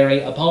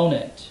imaginary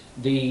opponent.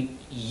 The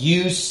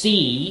 "you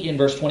see" in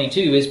verse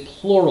 22 is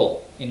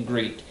plural in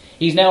Greek.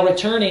 He's now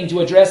returning to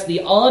address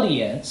the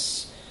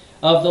audience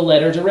of the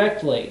letter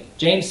directly.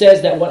 James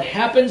says that what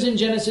happens in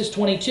Genesis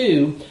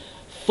 22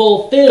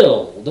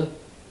 fulfilled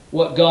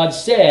what God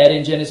said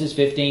in Genesis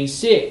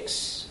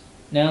 15:6.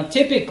 Now,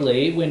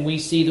 typically, when we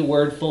see the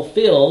word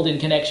fulfilled in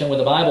connection with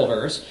a Bible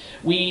verse,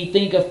 we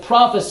think of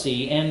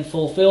prophecy and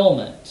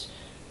fulfillment,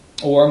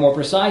 or more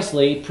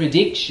precisely,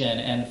 prediction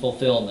and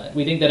fulfillment.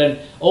 We think that an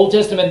Old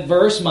Testament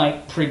verse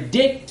might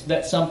predict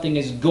that something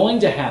is going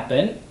to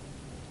happen,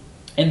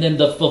 and then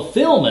the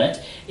fulfillment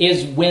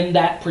is when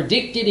that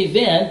predicted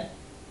event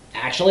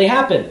actually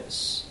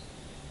happens.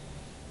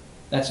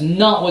 That's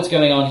not what's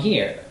going on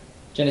here.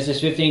 Genesis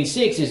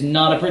 15:6 is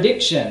not a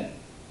prediction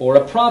or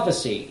a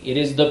prophecy. It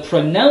is the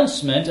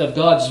pronouncement of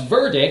God's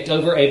verdict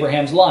over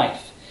Abraham's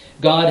life.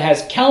 God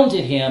has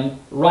counted him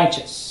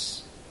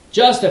righteous,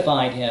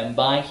 justified him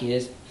by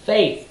his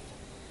faith.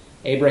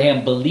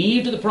 Abraham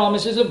believed the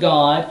promises of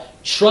God,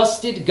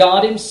 trusted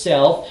God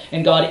himself,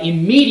 and God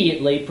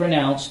immediately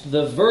pronounced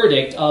the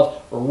verdict of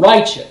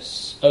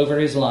righteous over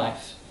his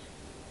life.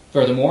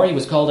 Furthermore, he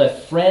was called a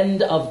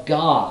friend of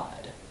God.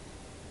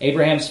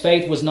 Abraham's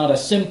faith was not a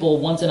simple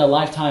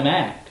once-in-a-lifetime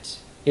act.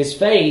 His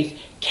faith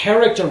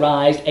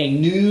characterized a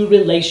new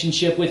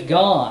relationship with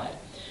God.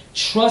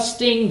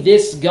 Trusting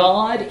this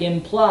God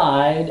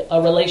implied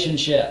a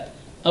relationship,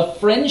 a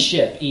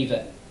friendship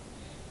even.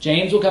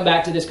 James will come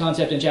back to this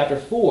concept in chapter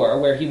 4,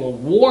 where he will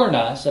warn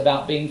us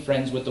about being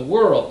friends with the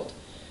world.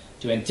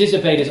 To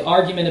anticipate his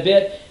argument a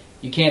bit,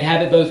 you can't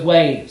have it both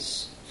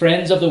ways.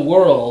 Friends of the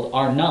world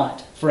are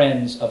not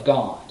friends of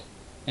God,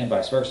 and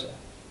vice versa.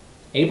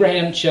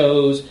 Abraham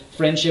chose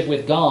friendship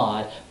with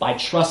God by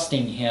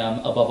trusting him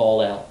above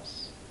all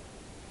else.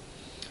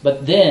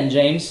 But then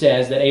James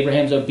says that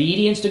Abraham's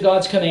obedience to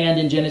God's command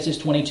in Genesis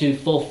 22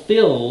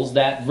 fulfills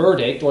that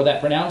verdict or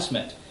that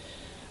pronouncement.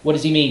 What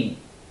does he mean?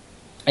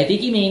 I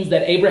think he means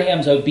that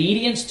Abraham's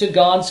obedience to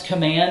God's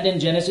command in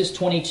Genesis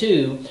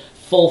 22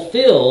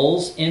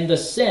 fulfills in the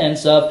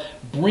sense of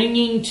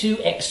bringing to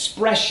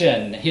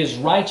expression his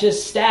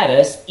righteous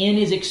status in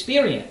his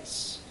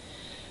experience.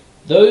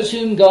 Those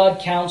whom God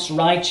counts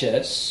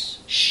righteous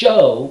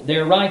show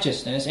their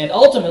righteousness and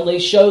ultimately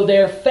show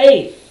their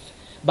faith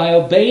by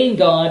obeying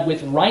God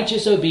with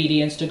righteous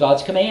obedience to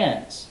God's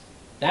commands.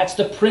 That's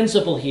the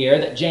principle here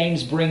that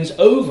James brings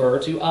over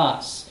to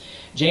us.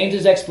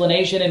 James's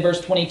explanation in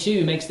verse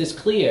 22 makes this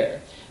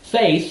clear.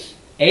 Faith,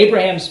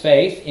 Abraham's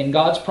faith in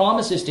God's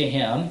promises to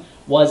him,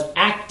 was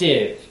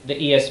active, the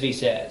ESV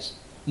says.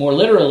 More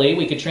literally,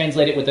 we could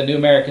translate it with the New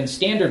American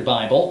Standard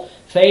Bible.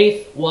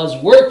 Faith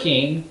was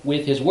working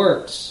with his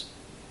works.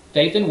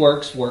 Faith and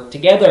works work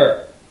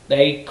together.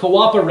 They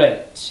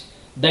cooperate.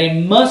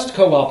 They must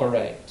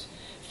cooperate.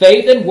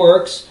 Faith and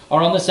works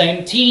are on the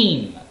same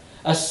team,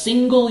 a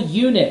single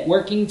unit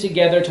working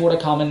together toward a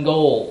common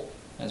goal,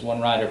 as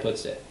one writer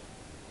puts it.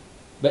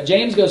 But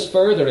James goes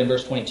further in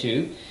verse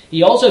 22.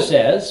 He also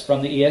says,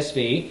 from the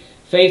ESV,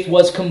 faith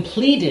was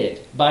completed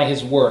by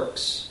his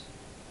works.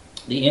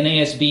 The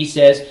NASB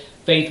says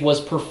faith was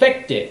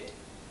perfected.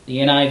 The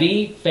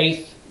NIV,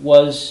 faith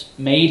was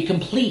made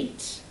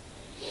complete.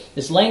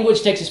 This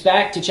language takes us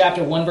back to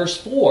chapter 1, verse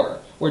 4,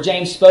 where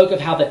James spoke of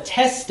how the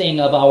testing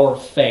of our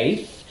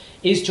faith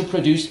is to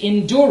produce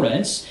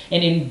endurance,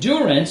 and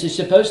endurance is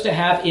supposed to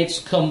have its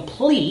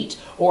complete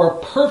or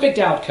perfect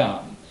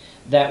outcome,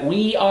 that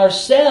we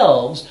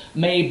ourselves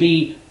may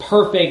be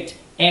perfect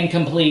and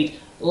complete,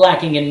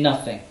 lacking in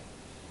nothing.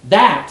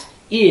 That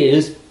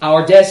is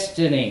our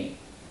destiny.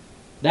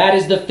 That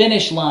is the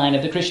finish line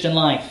of the Christian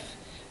life.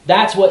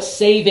 That's what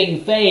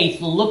saving faith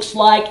looks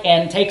like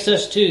and takes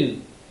us to.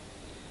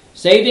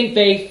 Saving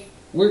faith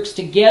works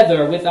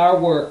together with our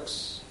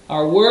works.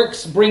 Our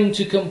works bring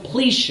to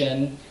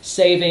completion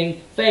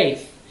saving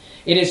faith.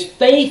 It is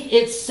faith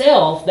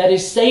itself that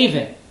is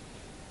saving.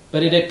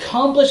 But it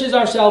accomplishes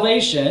our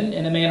salvation,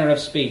 in a manner of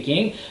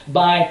speaking,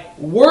 by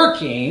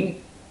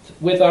working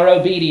with our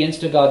obedience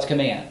to God's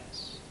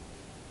commands.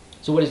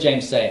 So what is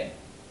James saying?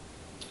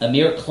 A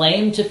mere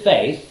claim to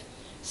faith,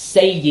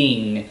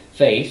 saying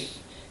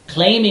faith,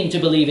 claiming to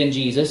believe in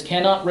Jesus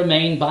cannot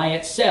remain by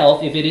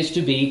itself if it is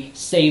to be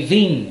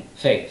saving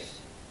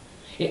faith.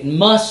 It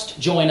must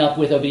join up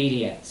with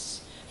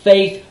obedience.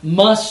 Faith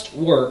must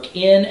work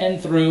in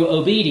and through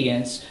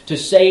obedience to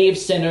save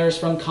sinners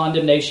from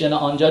condemnation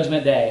on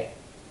Judgment Day.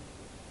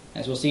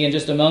 As we'll see in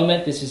just a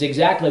moment, this is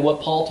exactly what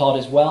Paul taught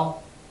as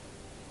well.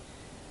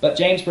 But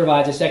James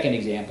provides a second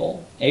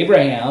example.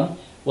 Abraham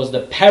was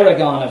the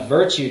paragon of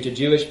virtue to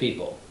Jewish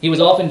people. He was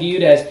often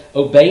viewed as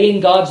obeying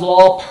God's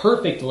law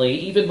perfectly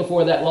even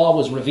before that law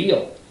was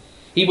revealed.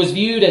 He was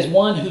viewed as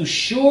one who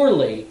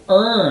surely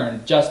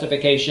earned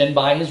justification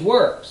by his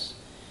works.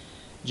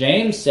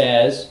 James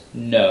says,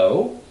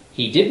 no,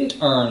 he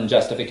didn't earn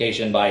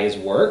justification by his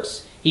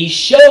works. He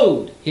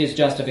showed his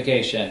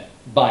justification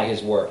by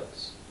his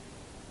works.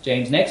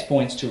 James next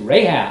points to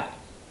Rahab,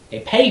 a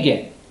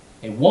pagan,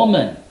 a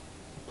woman,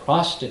 a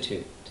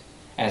prostitute,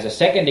 as a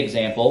second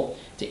example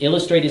to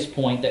illustrate his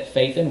point that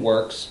faith and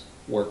works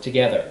work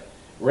together.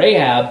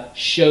 Rahab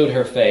showed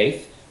her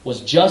faith,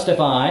 was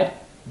justified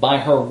by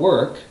her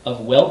work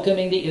of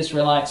welcoming the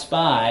Israelite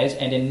spies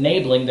and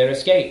enabling their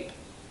escape.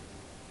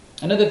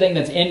 Another thing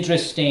that's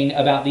interesting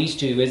about these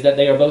two is that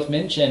they are both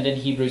mentioned in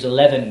Hebrews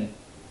 11,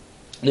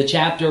 the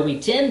chapter we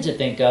tend to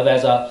think of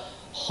as a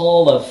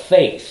hall of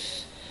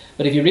faith.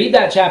 But if you read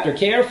that chapter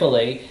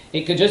carefully,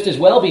 it could just as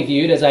well be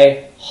viewed as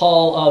a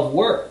hall of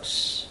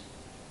works.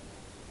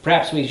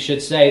 Perhaps we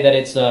should say that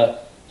it's a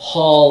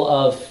hall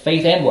of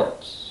faith and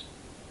works.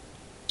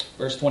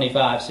 Verse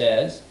 25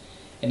 says,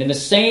 "And in the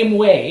same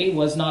way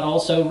was not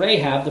also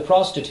Rahab the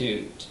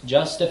prostitute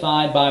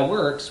justified by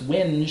works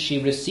when she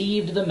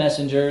received the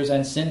messengers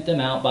and sent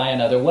them out by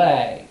another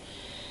way."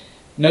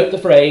 Note the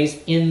phrase,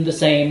 "in the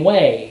same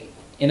way,"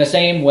 in the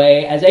same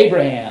way as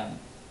Abraham.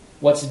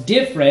 What's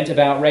different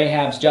about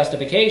Rahab's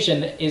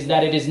justification is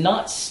that it is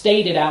not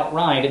stated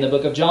outright in the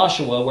book of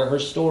Joshua where her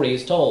story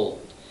is told.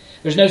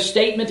 There's no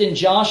statement in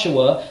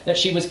Joshua that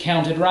she was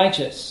counted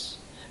righteous.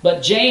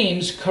 But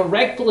James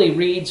correctly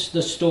reads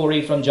the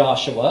story from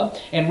Joshua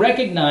and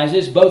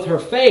recognizes both her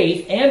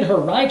faith and her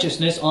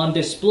righteousness on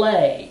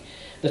display.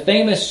 The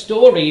famous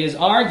story is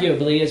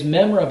arguably as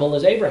memorable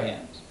as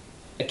Abraham's.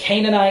 A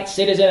Canaanite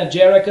citizen of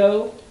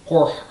Jericho,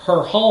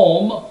 her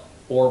home,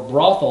 or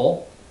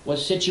brothel,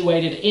 was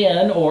situated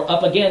in or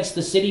up against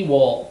the city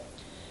wall.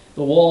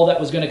 The wall that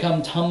was going to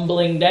come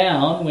tumbling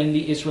down when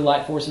the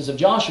Israelite forces of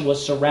Joshua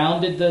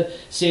surrounded the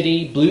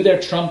city, blew their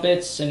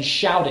trumpets, and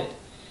shouted.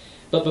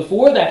 But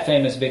before that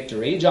famous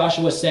victory,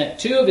 Joshua sent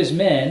 2 of his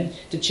men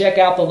to check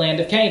out the land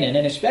of Canaan,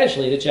 and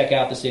especially to check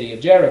out the city of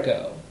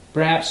Jericho.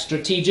 Perhaps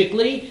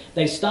strategically,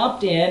 they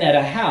stopped in at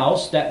a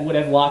house that would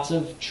have lots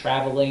of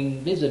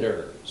traveling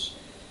visitors.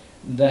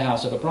 The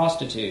house of a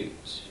prostitute.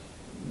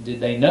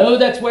 Did they know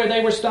that's where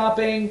they were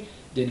stopping?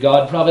 Did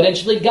God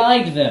providentially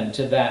guide them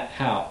to that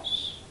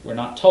house? We're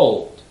not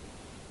told.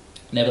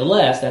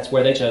 Nevertheless, that's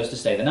where they chose to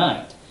stay the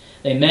night.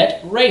 They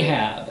met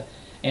Rahab,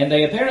 and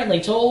they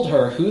apparently told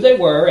her who they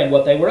were and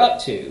what they were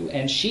up to,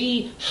 and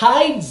she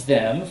hides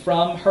them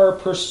from her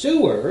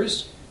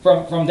pursuers,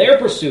 from their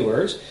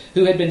pursuers,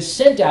 who had been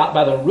sent out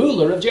by the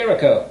ruler of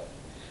Jericho.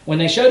 When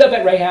they showed up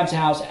at Rahab's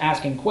house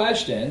asking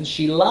questions,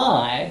 she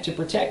lied to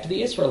protect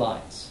the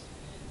Israelites.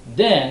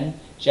 Then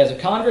she has a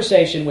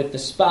conversation with the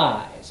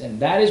spies,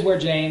 and that is where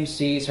James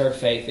sees her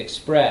faith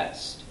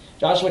expressed.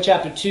 Joshua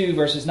chapter 2,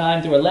 verses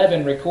 9 through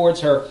 11 records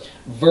her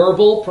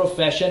verbal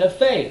profession of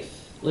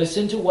faith.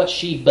 Listen to what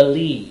she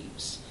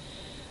believes.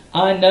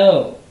 "I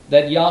know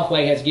that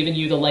Yahweh has given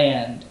you the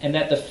land, and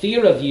that the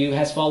fear of you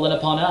has fallen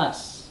upon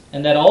us,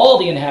 and that all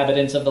the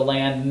inhabitants of the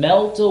land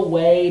melt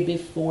away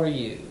before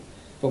you.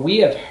 For we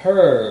have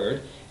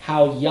heard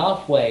how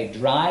Yahweh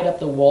dried up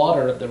the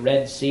water of the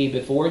Red Sea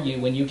before you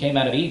when you came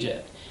out of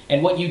Egypt,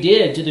 and what you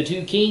did to the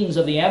 2 kings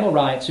of the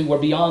Amorites who were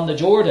beyond the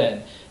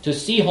Jordan, to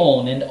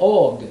Sihon and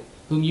Og,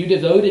 whom you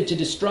devoted to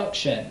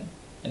destruction.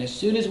 And as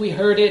soon as we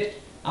heard it,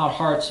 our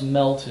hearts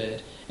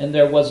melted, and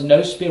there was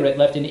no spirit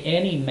left in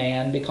any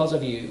man because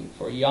of you.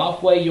 For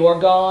Yahweh your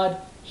God,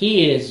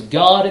 He is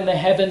God in the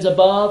heavens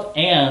above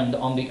and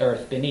on the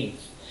earth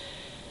beneath."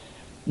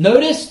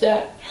 Notice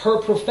that her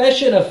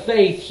profession of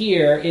faith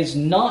here is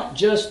not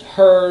just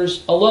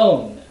hers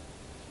alone.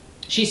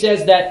 She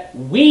says that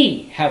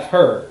we have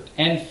heard,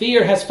 and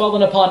fear has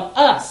fallen upon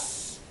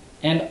us,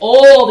 and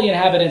all the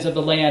inhabitants of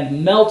the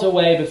land melt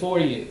away before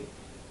you.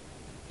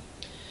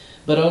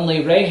 But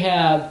only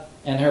Rahab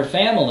and her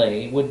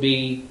family would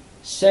be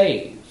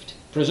saved,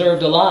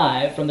 preserved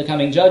alive from the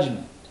coming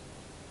judgment.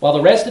 While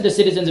the rest of the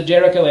citizens of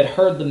Jericho had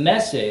heard the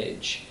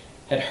message,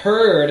 had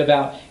heard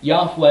about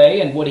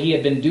Yahweh and what He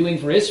had been doing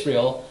for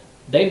Israel,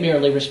 they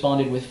merely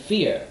responded with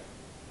fear.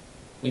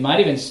 We might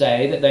even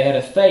say that they had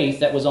a faith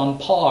that was on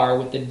par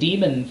with the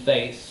demon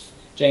faith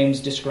James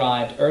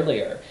described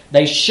earlier.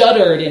 They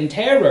shuddered in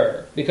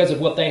terror because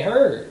of what they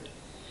heard.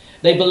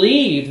 They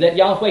believed that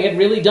Yahweh had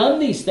really done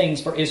these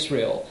things for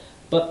Israel,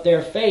 but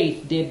their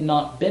faith did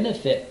not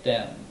benefit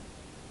them.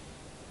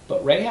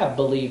 But Rahab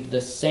believed the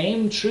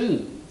same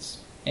truths,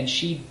 and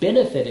she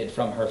benefited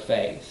from her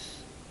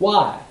faith.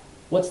 Why?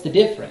 What's the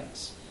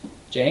difference?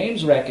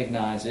 James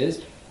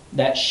recognizes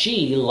that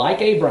she,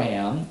 like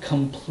Abraham,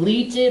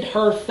 completed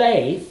her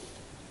faith,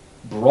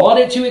 brought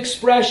it to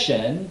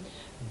expression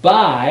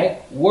by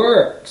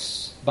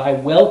works, by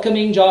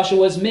welcoming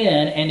Joshua's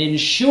men and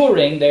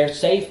ensuring their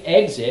safe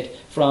exit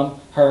from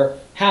her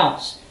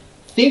house.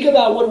 Think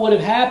about what would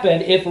have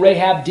happened if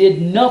Rahab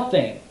did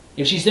nothing.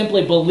 If she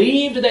simply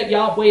believed that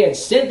Yahweh had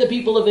sent the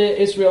people of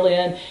Israel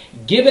in,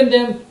 given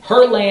them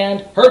her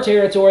land, her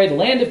territory, the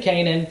land of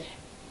Canaan,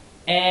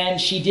 and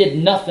she did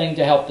nothing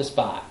to help the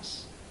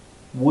spies.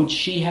 Would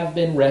she have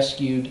been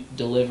rescued,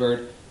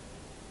 delivered,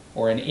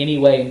 or in any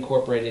way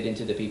incorporated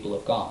into the people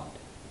of God?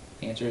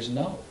 The answer is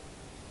no.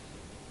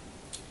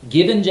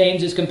 Given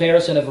James's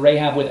comparison of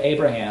Rahab with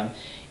Abraham,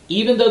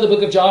 even though the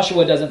book of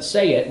Joshua doesn't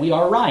say it, we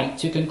are right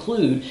to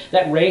conclude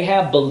that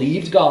Rahab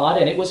believed God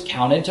and it was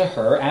counted to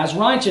her as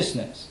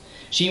righteousness.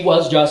 She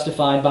was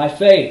justified by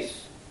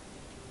faith.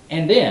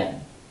 And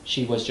then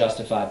she was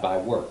justified by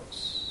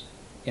works,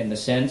 in the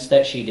sense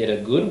that she did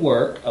a good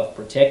work of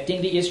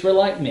protecting the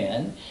Israelite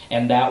men,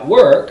 and that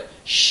work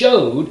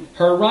showed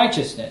her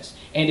righteousness,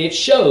 and it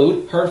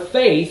showed her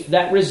faith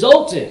that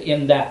resulted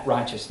in that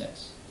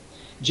righteousness.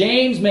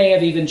 James may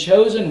have even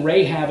chosen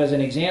Rahab as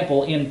an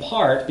example in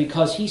part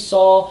because he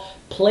saw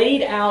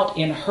played out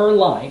in her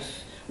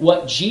life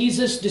what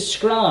Jesus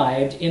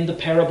described in the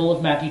parable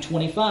of Matthew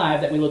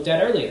 25 that we looked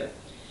at earlier.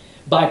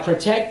 By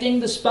protecting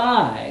the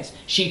spies,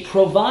 she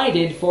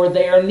provided for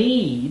their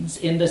needs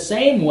in the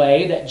same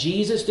way that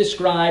Jesus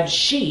described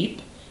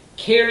sheep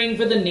caring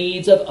for the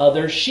needs of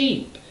other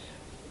sheep,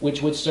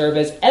 which would serve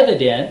as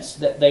evidence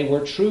that they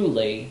were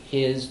truly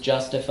his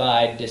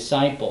justified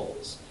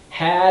disciples,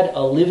 had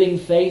a living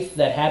faith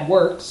that had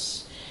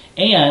works,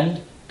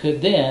 and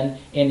could then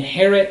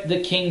inherit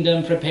the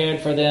kingdom prepared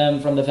for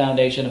them from the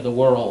foundation of the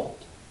world.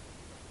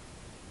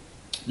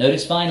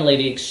 Notice finally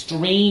the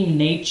extreme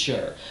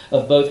nature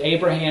of both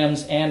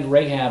Abraham's and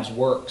Rahab's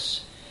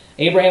works.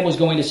 Abraham was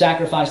going to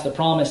sacrifice the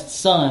promised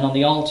son on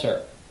the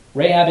altar.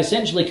 Rahab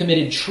essentially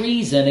committed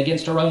treason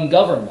against her own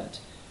government.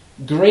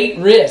 Great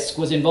risk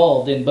was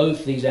involved in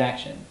both these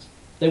actions.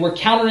 They were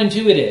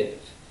counterintuitive,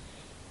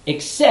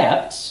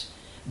 except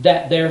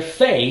that their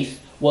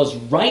faith was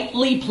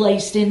rightly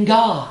placed in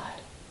God.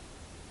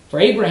 For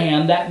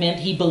Abraham, that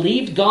meant he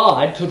believed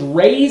God could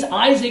raise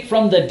Isaac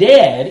from the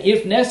dead,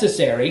 if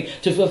necessary,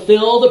 to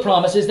fulfill the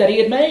promises that he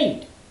had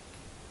made.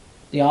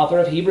 The author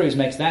of Hebrews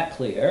makes that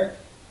clear.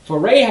 For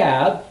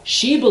Rahab,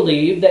 she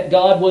believed that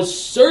God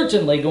was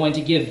certainly going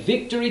to give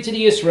victory to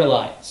the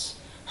Israelites.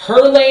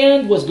 Her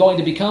land was going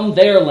to become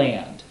their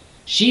land.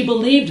 She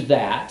believed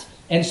that,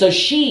 and so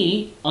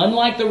she,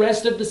 unlike the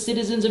rest of the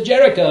citizens of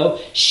Jericho,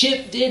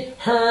 shifted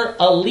her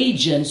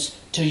allegiance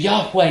to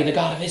Yahweh, the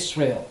God of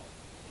Israel.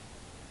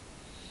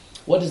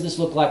 What does this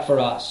look like for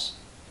us?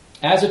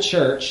 As a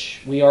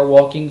church, we are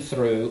walking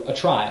through a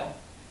trial,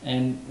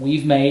 and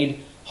we've made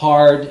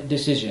hard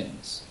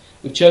decisions.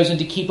 We've chosen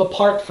to keep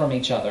apart from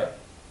each other.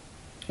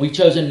 We've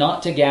chosen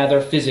not to gather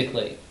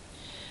physically.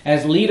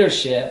 As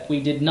leadership,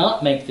 we did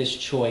not make this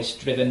choice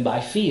driven by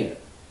fear.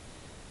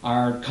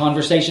 Our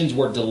conversations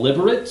were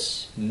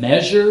deliberate,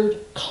 measured,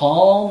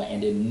 calm,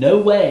 and in no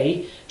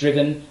way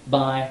driven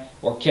by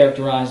or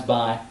characterized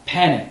by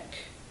panic.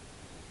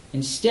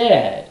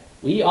 Instead,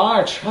 we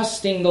are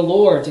trusting the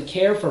Lord to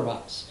care for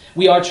us.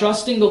 We are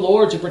trusting the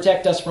Lord to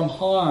protect us from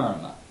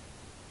harm.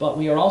 But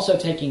we are also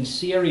taking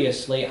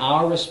seriously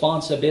our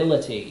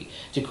responsibility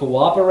to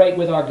cooperate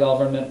with our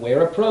government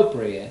where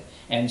appropriate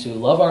and to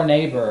love our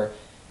neighbor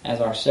as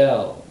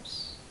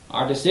ourselves.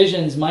 Our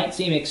decisions might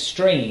seem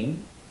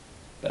extreme,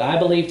 but I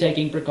believe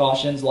taking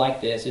precautions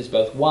like this is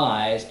both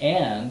wise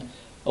and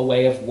a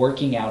way of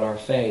working out our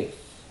faith.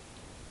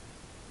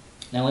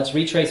 Now let's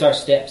retrace our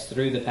steps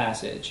through the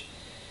passage.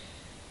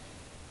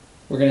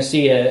 We're going to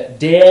see a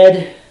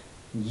dead,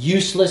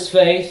 useless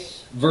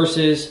faith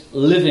versus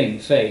living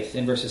faith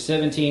in verses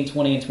 17,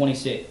 20, and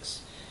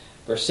 26.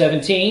 Verse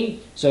 17,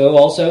 so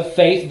also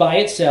faith by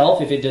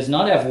itself, if it does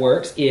not have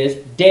works, is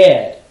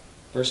dead.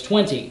 Verse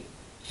 20,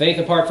 faith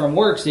apart from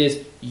works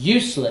is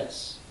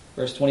useless.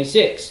 Verse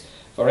 26,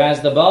 for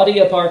as the body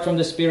apart from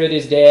the Spirit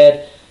is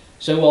dead,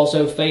 so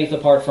also faith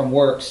apart from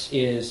works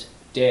is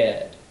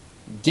dead.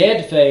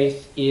 Dead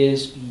faith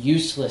is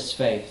useless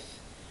faith.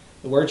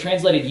 The word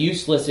translated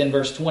useless in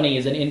verse 20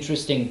 is an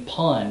interesting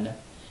pun.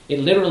 It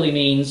literally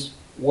means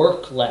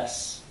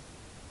workless.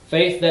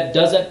 Faith that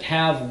doesn't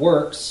have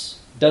works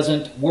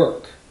doesn't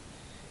work.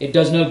 It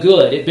does no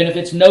good. It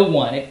benefits no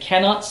one. It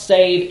cannot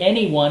save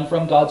anyone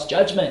from God's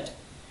judgment.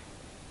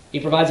 He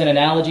provides an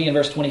analogy in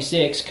verse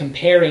 26,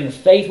 comparing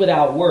faith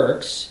without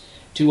works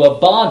to a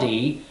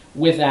body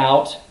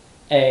without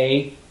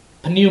a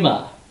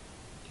pneuma.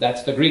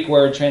 That's the Greek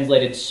word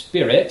translated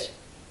spirit.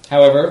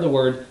 However, the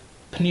word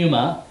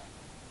pneuma,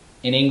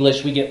 in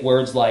English we get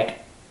words like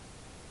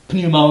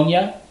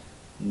pneumonia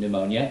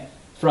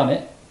from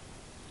it.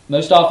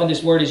 Most often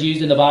this word is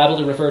used in the Bible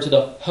to refer to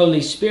the Holy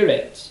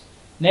Spirit.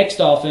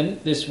 Next often,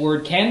 this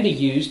word can be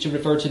used to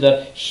refer to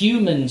the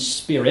human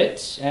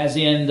spirit, as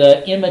in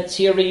the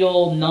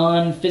immaterial,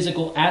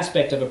 non-physical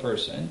aspect of a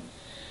person.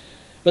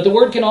 But the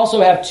word can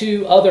also have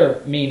two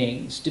other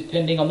meanings,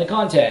 depending on the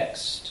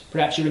context.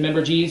 Perhaps you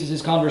remember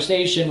Jesus'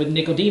 conversation with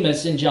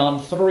Nicodemus in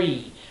John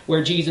 3,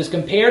 where Jesus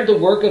compared the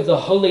work of the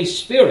Holy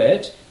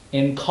Spirit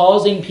in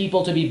causing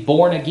people to be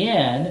born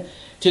again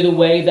to the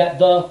way that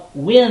the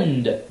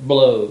wind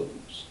blows.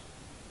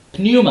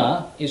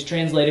 Pneuma is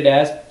translated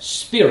as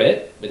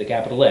spirit, with a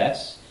capital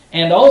S,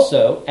 and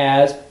also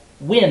as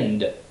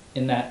wind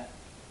in that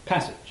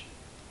passage.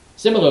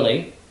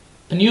 Similarly,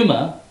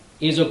 pneuma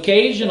is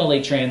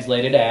occasionally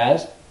translated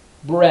as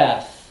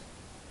breath.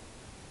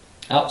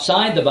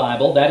 Outside the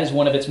Bible, that is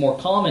one of its more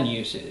common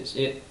uses,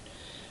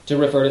 to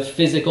refer to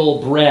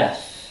physical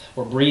breath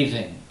or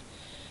breathing.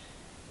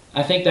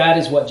 I think that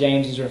is what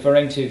James is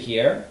referring to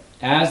here.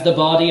 As the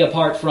body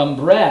apart from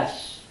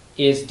breath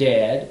is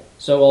dead,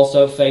 so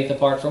also faith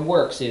apart from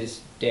works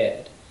is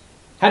dead.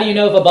 How do you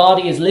know if a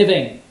body is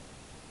living?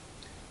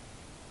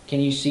 Can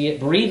you see it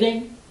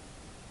breathing?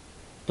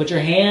 Put your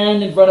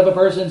hand in front of a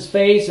person's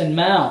face and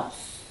mouth.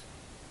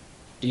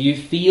 Do you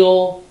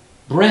feel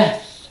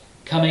breath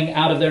coming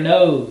out of their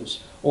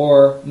nose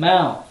or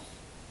mouth?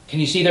 Can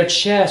you see their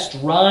chest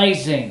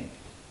rising?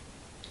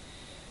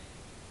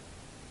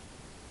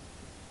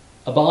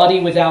 A body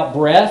without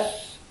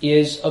breath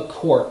is a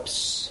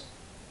corpse.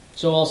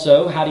 So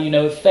also, how do you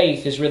know if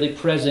faith is really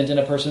present in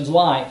a person's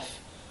life?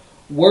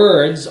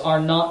 Words are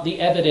not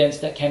the evidence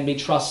that can be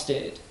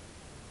trusted.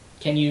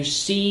 Can you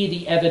see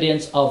the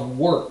evidence of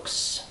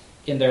works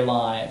in their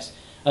lives?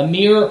 A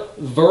mere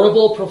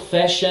verbal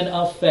profession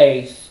of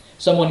faith,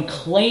 someone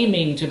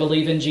claiming to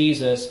believe in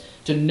Jesus,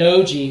 to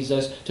know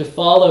Jesus, to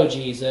follow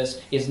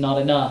Jesus, is not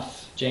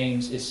enough,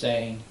 James is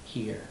saying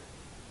here.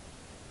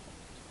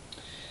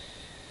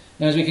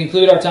 Now, as we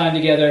conclude our time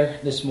together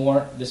this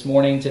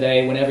morning,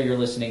 today, whenever you're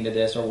listening to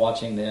this or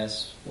watching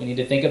this, we need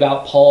to think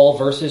about Paul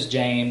versus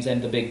James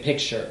and the big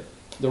picture.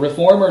 The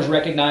Reformers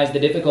recognized the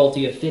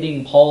difficulty of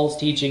fitting Paul's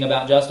teaching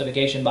about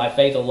justification by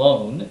faith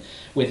alone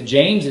with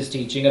James's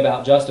teaching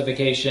about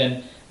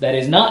justification that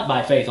is not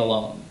by faith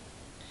alone.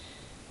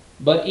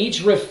 But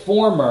each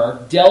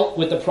Reformer dealt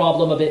with the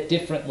problem a bit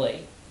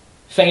differently.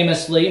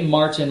 Famously,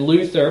 Martin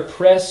Luther,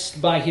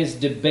 pressed by his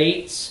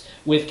debates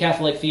with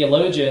Catholic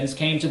theologians,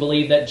 came to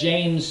believe that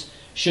James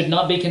should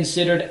not be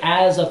considered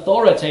as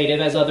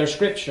authoritative as other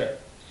scripture.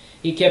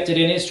 He kept it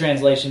in his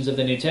translations of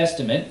the New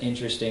Testament,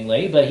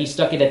 interestingly, but he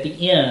stuck it at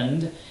the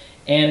end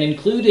and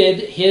included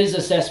his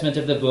assessment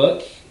of the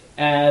book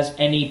as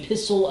an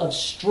epistle of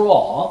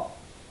straw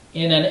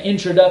in an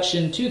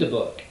introduction to the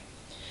book.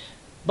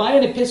 By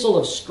an epistle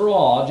of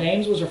straw,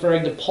 James was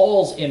referring to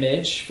Paul's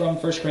image from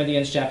 1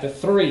 Corinthians chapter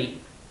 3,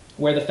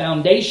 where the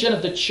foundation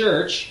of the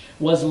church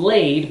was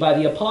laid by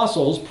the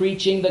apostles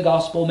preaching the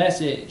gospel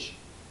message.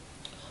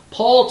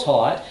 Paul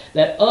taught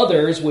that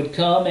others would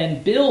come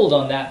and build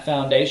on that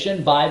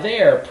foundation by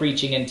their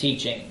preaching and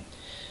teaching.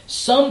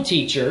 Some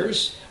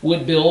teachers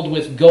would build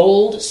with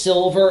gold,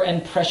 silver,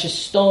 and precious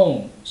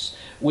stones,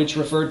 which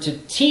referred to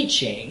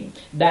teaching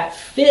that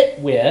fit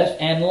with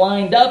and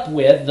lined up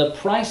with the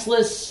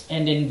priceless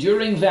and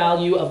enduring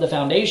value of the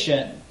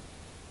foundation.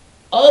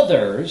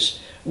 Others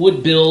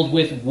would build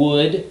with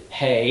wood,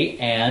 hay,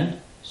 and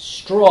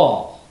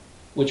straw,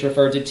 which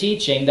referred to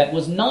teaching that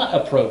was not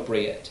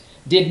appropriate,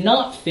 did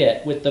not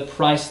fit with the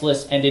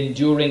priceless and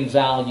enduring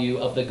value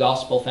of the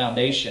gospel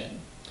foundation.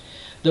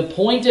 The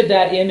point of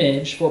that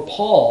image for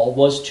Paul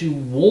was to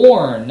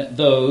warn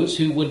those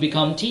who would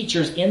become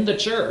teachers in the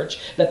church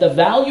that the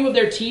value of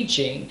their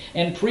teaching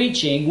and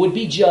preaching would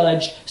be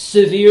judged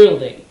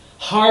severely,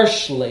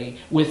 harshly,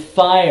 with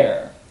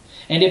fire.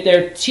 And if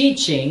their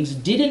teachings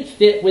didn't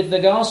fit with the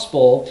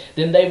gospel,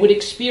 then they would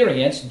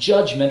experience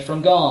judgment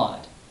from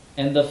God.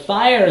 And the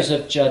fires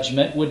of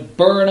judgment would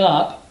burn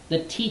up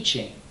the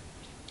teaching.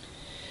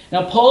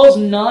 Now, Paul's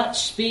not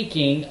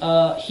speaking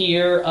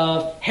here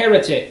of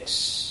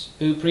heretics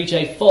who preach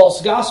a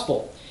false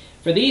gospel.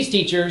 For these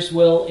teachers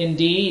will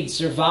indeed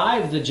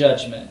survive the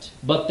judgment,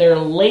 but their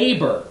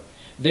labor,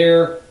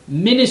 their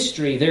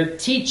ministry, their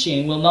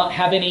teaching will not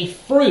have any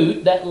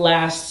fruit that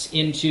lasts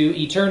into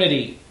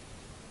eternity.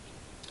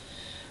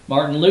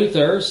 Martin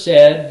Luther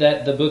said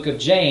that the book of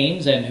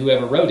James, and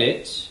whoever wrote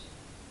it,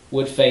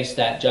 would face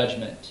that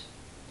judgment.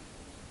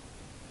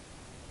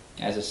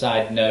 As a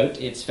side note,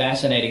 it's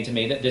fascinating to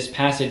me that this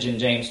passage in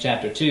James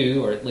chapter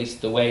 2, or at least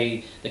the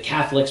way the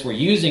Catholics were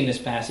using this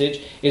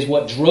passage, is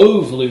what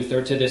drove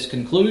Luther to this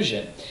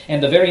conclusion.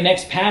 And the very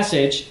next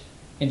passage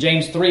in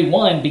James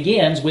 3:1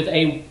 begins with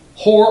a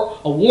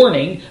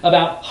warning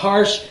about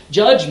harsh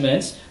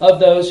judgments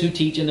of those who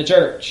teach in the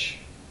church.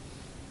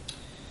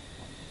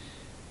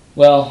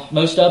 Well,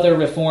 most other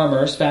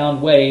reformers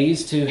found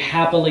ways to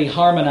happily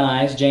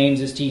harmonize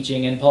James's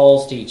teaching and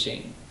Paul's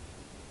teaching.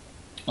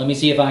 Let me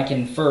see if I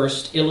can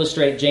first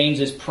illustrate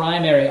James's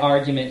primary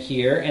argument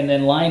here and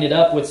then line it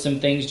up with some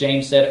things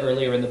James said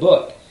earlier in the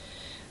book.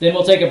 Then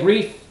we'll take a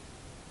brief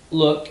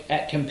look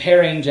at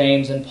comparing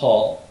James and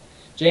Paul.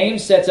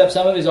 James sets up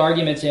some of his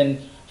arguments in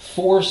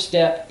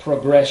four-step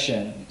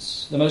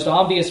progressions. The most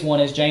obvious one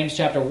is James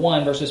chapter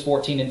 1, verses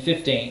 14 and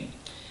 15,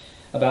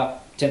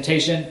 about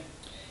temptation.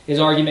 His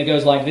argument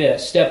goes like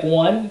this. Step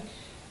 1,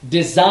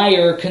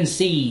 desire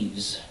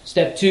conceives.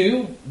 Step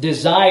 2,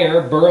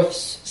 desire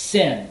births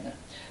sin.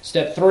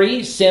 Step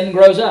 3, sin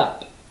grows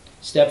up.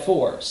 Step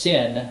 4,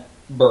 sin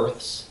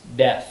births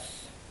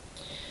death.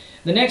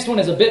 The next one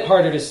is a bit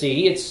harder to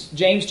see. It's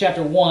James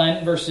chapter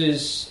 1,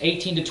 verses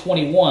 18 to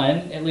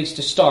 21, at least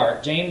to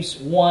start. James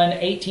 1,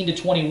 18 to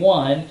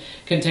 21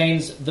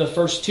 contains the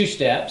first two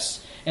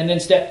steps. And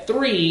then step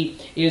 3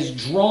 is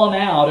drawn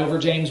out over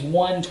James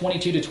 1,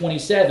 22 to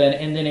 27,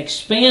 and then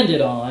expanded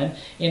on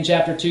in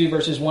chapter 2,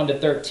 verses 1 to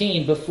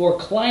 13, before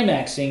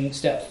climaxing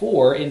step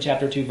 4 in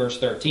chapter 2, verse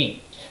 13.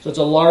 So it's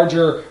a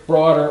larger,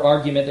 broader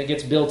argument that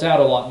gets built out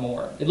a lot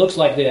more. It looks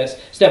like this.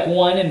 Step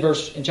 1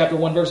 in chapter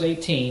 1, verse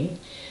 18,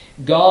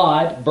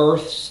 God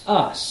births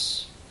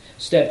us.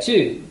 Step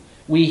 2,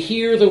 we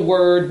hear the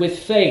word with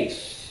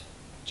faith.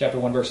 Chapter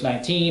 1, verse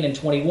 19 and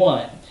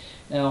 21.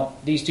 Now,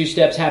 these two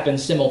steps happen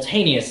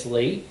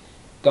simultaneously.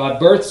 God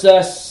births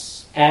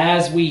us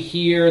as we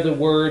hear the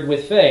word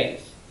with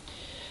faith.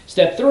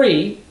 Step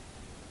 3,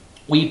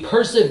 we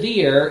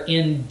persevere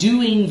in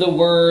doing the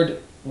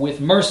word with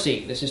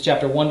mercy. This is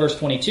chapter 1, verse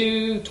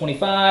 22,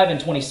 25,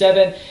 and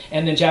 27.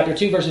 And then chapter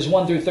 2, verses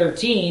 1 through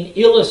 13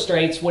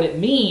 illustrates what it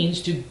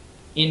means to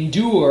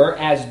endure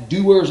as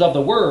doers of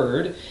the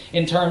word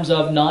in terms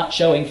of not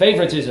showing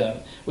favoritism,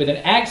 with an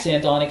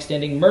accent on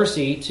extending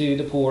mercy to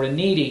the poor and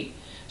needy.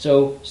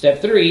 So,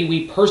 step 3,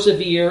 we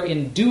persevere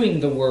in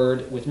doing the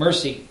word with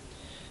mercy.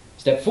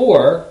 Step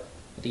 4,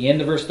 at the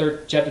end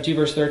of chapter 2,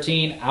 verse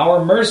 13,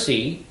 our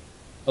mercy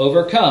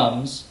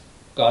overcomes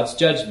God's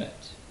judgment.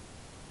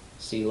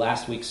 See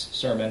last week's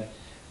sermon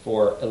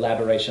for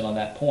elaboration on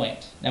that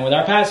point. Now, with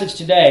our passage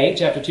today,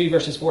 chapter 2,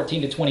 verses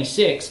 14 to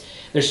 26,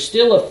 there's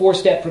still a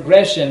 4-step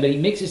progression, but he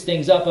mixes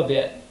things up a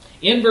bit.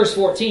 In verse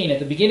 14, at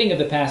the beginning of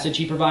the passage,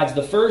 he provides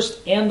the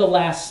first and the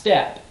last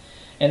step.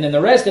 And then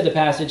the rest of the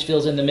passage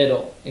fills in the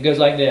middle. It goes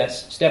like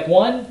this. Step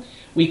 1,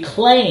 we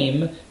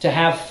claim to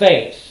have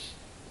faith.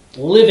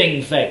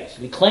 Living faith.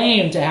 We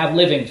claim to have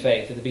living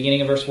faith at the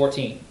beginning of verse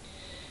 14.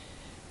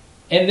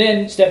 And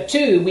then step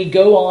 2, we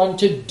go on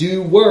to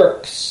do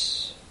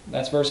works.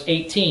 That's verse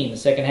 18, the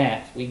second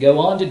half. We go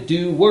on to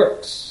do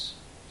works.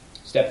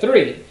 Step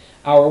 3,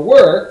 our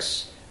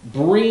works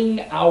bring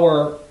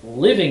our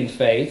living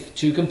faith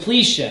to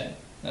completion.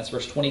 That's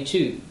verse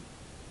 22.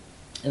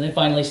 And then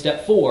finally,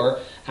 step 4,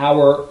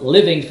 our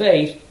living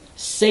faith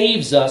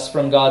saves us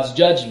from God's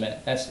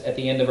judgment. That's at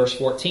the end of verse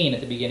 14, at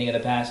the beginning of the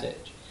passage.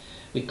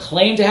 We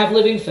claim to have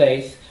living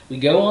faith. We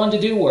go on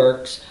to do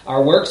works.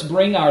 Our works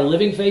bring our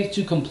living faith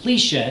to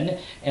completion,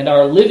 and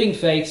our living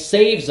faith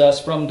saves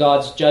us from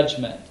God's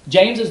judgment.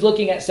 James is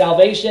looking at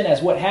salvation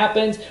as what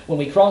happens when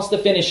we cross the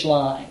finish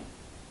line.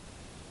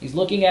 He's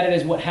looking at it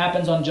as what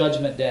happens on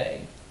Judgment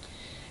Day.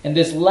 And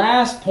this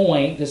last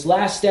point, this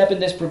last step in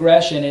this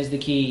progression is the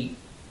key.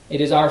 It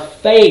is our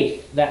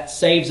faith that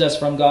saves us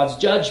from God's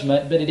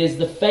judgment, but it is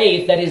the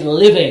faith that is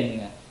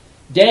living.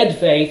 Dead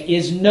faith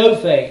is no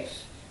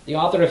faith. The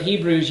author of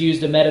Hebrews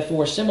used a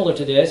metaphor similar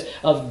to this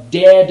of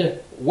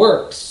dead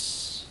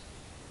works.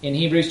 In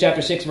Hebrews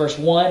chapter 6, verse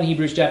 1,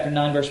 Hebrews chapter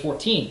 9, verse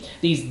 14.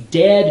 These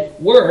dead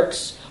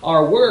works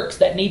are works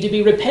that need to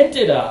be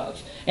repented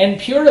of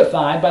and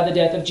purified by the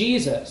death of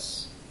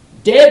Jesus.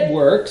 Dead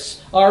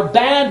works are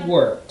bad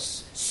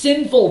works,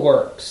 sinful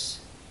works.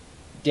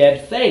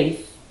 Dead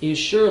faith is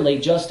surely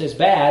just as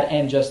bad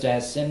and just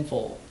as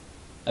sinful.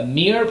 A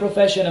mere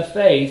profession of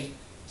faith,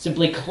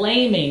 simply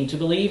claiming to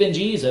believe in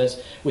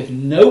Jesus with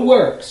no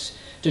works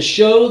to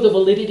show the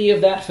validity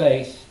of that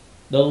faith,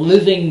 the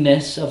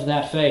livingness of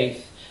that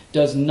faith,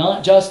 does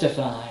not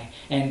justify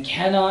and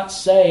cannot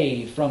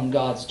save from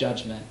God's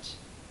judgment.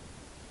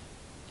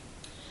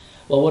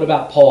 Well, what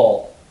about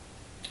Paul?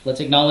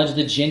 Let's acknowledge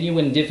the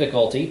genuine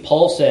difficulty.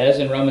 Paul says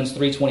in Romans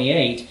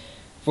 3:28,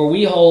 "For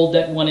we hold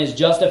that one is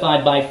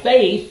justified by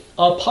faith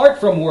apart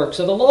from works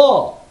of the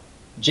law."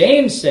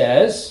 James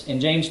says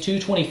in James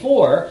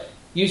 2:24,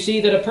 you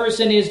see that a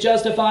person is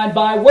justified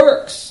by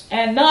works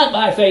and not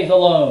by faith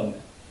alone.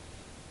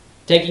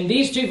 Taking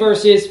these two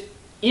verses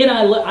in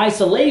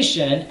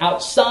isolation,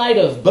 outside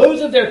of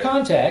both of their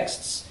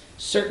contexts,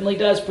 certainly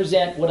does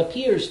present what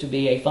appears to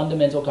be a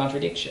fundamental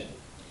contradiction.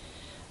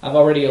 I've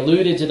already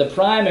alluded to the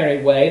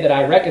primary way that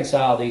I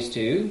reconcile these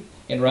two.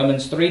 In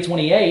Romans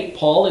 3:28,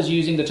 Paul is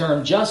using the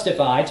term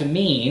justify to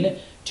mean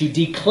to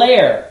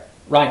declare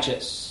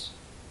righteous,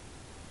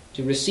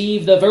 to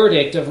receive the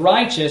verdict of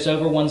righteous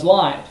over one's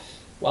life.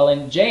 While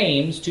in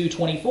James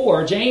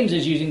 2:24, James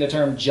is using the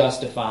term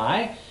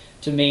justify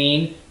to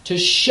mean to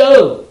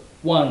show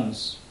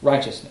one's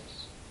righteousness.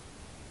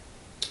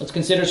 Let's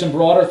consider some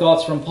broader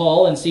thoughts from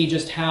Paul and see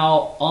just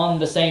how on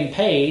the same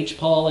page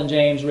Paul and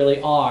James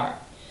really are.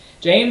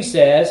 James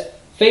says,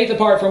 faith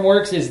apart from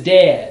works is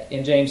dead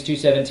in James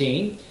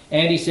 2:17.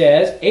 And he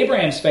says,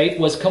 Abraham's faith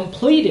was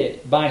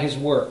completed by his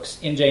works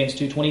in James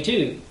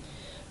 2:22.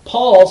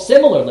 Paul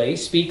similarly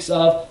speaks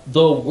of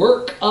the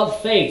work of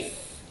faith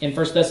in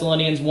 1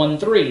 Thessalonians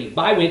 1:3,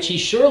 by which he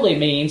surely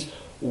means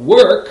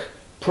work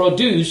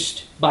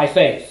produced by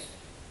faith.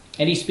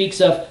 And he speaks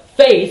of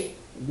faith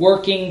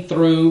working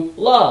through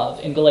love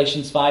in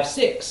Galatians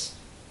 5:6.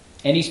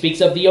 And he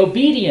speaks of the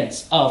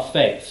obedience of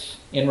faith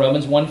in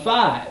Romans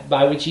 1:5,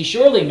 by which he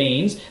surely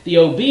means the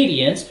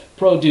obedience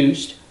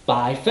produced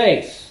by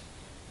faith.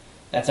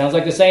 That sounds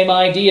like the same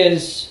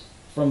ideas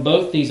from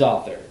both these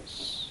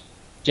authors.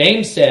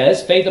 James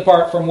says faith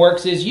apart from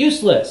works is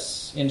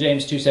useless in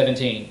James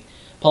 2:17.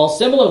 Paul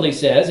similarly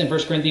says in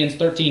 1 Corinthians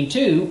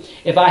 13:2,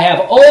 if I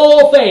have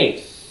all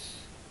faith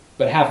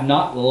but have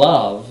not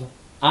love,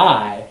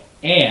 I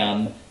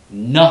am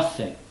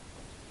nothing.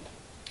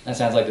 That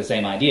sounds like the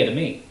same idea to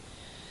me.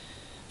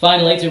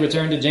 Finally, to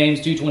return to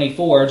James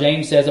 2:24,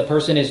 James says a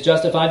person is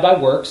justified by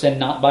works and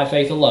not by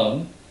faith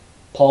alone.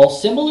 Paul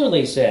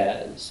similarly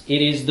says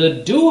it is the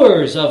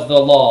doers of the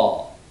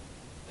law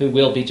who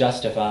will be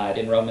justified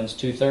in Romans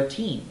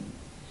 2:13.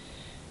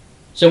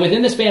 So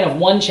within the span of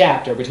one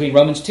chapter, between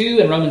Romans 2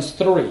 and Romans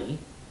 3,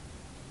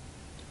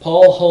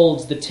 Paul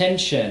holds the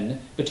tension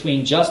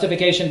between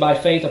justification by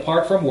faith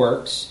apart from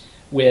works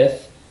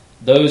with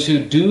those who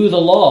do the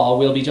law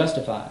will be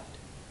justified.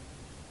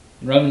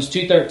 In Romans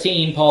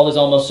 2:13, Paul is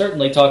almost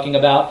certainly talking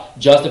about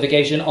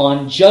justification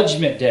on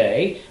Judgment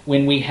Day,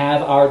 when we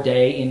have our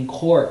day in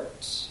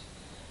court.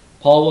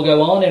 Paul will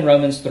go on in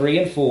Romans 3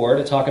 and 4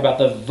 to talk about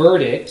the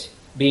verdict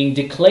being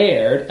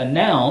declared,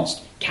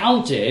 announced,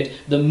 counted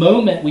the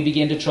moment we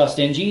begin to trust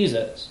in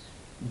Jesus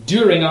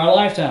during our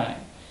lifetime,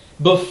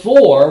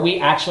 before we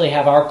actually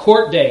have our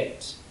court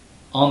date.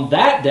 On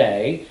that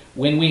day,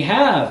 when we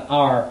have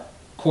our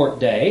court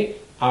day,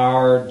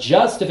 our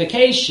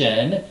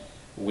justification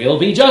will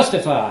be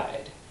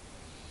justified.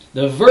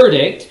 The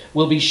verdict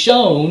will be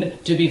shown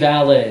to be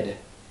valid,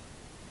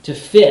 to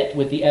fit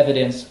with the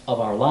evidence of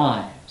our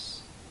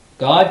lives.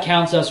 God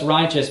counts us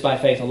righteous by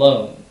faith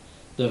alone.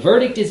 The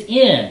verdict is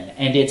in,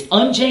 and it's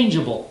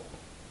unchangeable.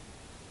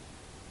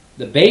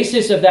 The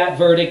basis of that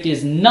verdict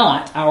is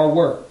not our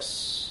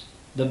works.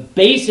 The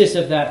basis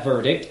of that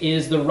verdict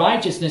is the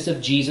righteousness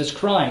of Jesus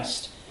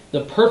Christ,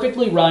 the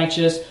perfectly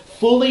righteous,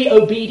 fully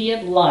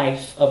obedient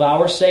life of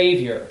our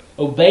Savior,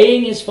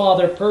 obeying His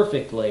Father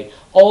perfectly,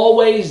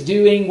 always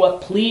doing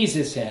what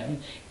pleases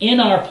Him in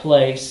our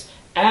place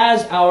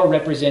as our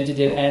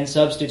representative and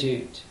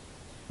substitute.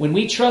 When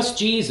we trust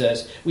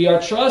Jesus, we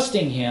are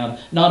trusting Him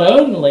not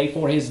only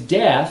for His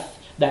death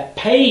that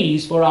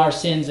pays for our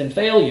sins and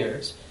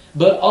failures,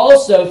 but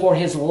also for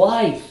His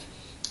life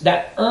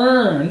that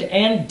earned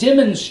and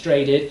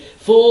demonstrated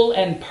full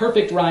and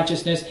perfect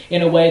righteousness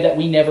in a way that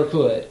we never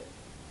could.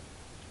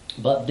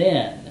 But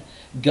then,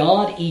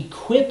 God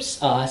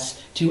equips us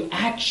to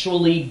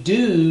actually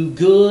do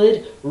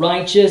good,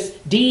 righteous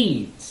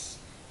deeds.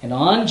 And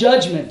on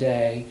Judgment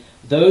Day,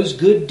 those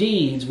good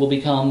deeds will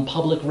become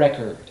public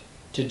record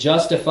to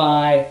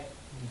justify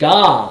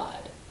God,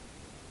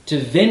 to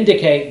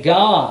vindicate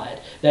God,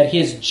 that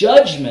His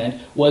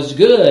judgment was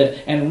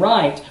good and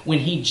right when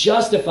He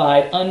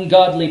justified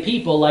ungodly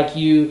people like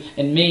you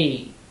and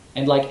me,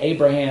 and like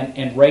Abraham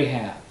and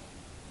Rahab.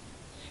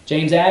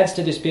 James adds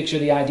to this picture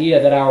the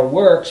idea that our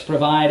works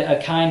provide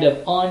a kind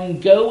of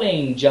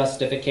ongoing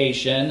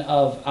justification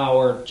of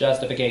our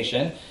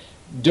justification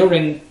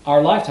during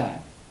our lifetime.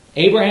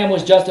 Abraham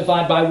was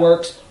justified by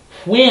works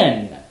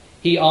when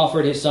he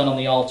offered his son on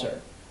the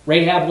altar.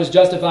 Rahab was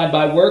justified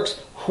by works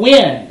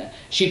when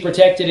she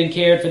protected and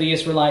cared for the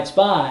Israelite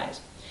spies.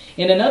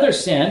 In another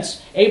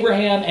sense,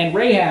 Abraham and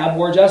Rahab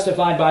were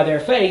justified by their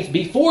faith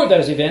before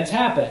those events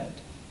happened.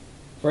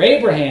 For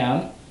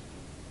Abraham,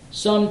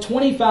 some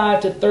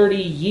 25 to 30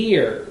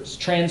 years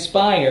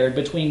transpired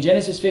between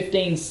Genesis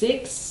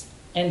 15:6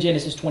 and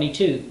Genesis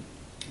 22.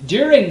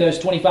 During those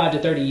 25 to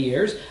 30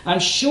 years, I'm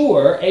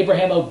sure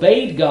Abraham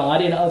obeyed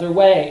God in other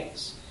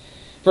ways.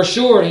 For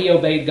sure, he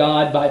obeyed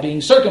God by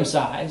being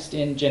circumcised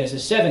in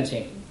Genesis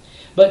 17.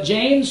 But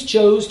James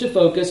chose to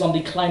focus on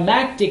the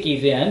climactic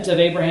event of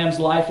Abraham's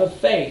life of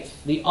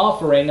faith, the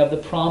offering of the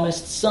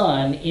promised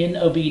son in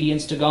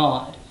obedience to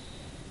God.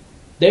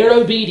 Their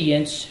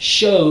obedience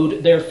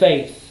showed their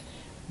faith.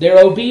 Their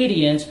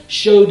obedience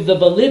showed the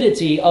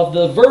validity of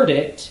the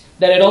verdict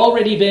that had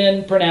already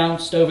been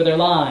pronounced over their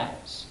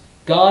lives.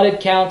 God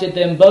had counted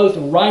them both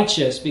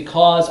righteous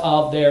because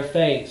of their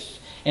faith.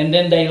 And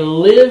then they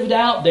lived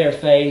out their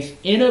faith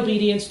in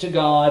obedience to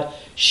God,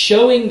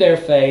 showing their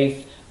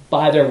faith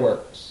by their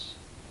works.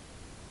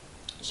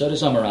 So to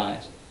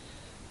summarize,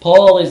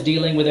 Paul is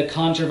dealing with a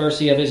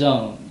controversy of his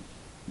own.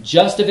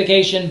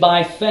 Justification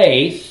by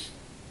faith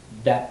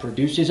that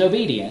produces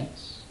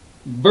obedience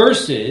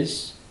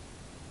versus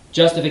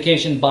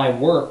justification by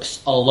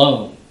works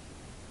alone.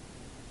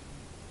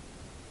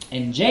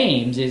 And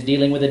James is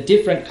dealing with a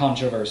different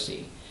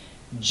controversy.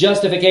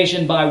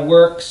 Justification by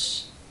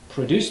works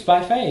produced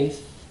by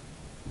faith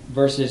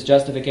versus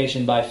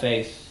justification by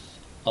faith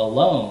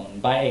alone,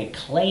 by a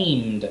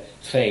claimed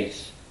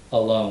faith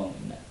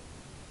alone.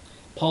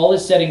 Paul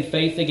is setting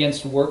faith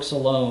against works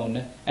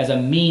alone as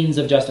a means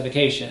of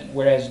justification,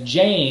 whereas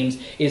James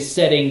is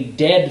setting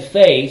dead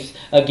faith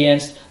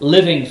against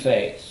living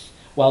faith,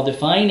 while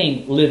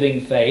defining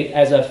living faith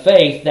as a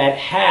faith that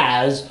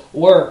has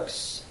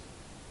works.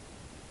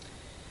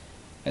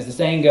 As the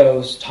saying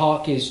goes,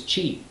 talk is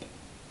cheap.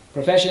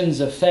 Professions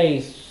of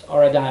faith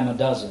are a dime a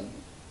dozen.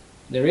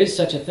 There is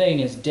such a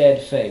thing as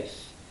dead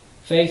faith,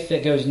 faith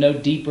that goes no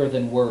deeper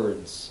than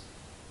words.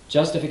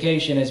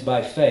 Justification is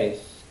by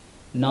faith,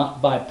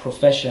 not by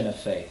profession of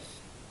faith.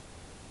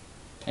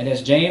 And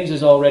as James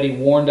has already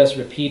warned us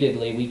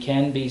repeatedly, we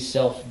can be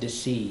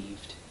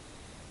self-deceived.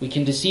 We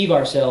can deceive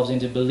ourselves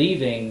into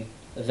believing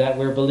that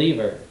we're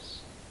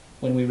believers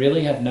when we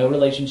really have no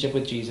relationship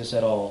with Jesus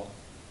at all.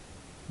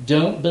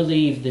 Don't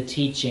believe the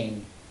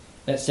teaching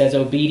that says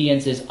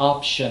obedience is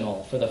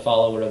optional for the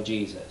follower of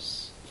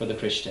Jesus, for the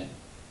Christian.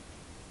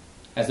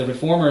 As the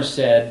Reformers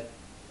said,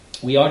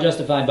 we are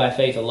justified by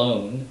faith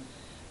alone,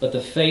 but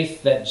the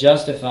faith that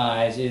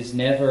justifies is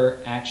never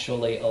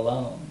actually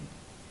alone.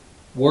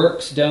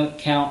 Works don't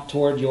count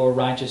toward your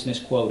righteousness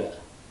quota.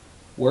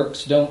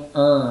 Works don't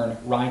earn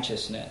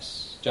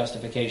righteousness,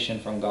 justification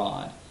from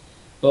God.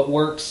 But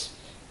works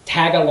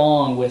tag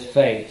along with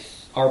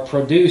faith, are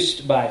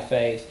produced by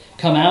faith,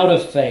 come out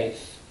of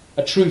faith,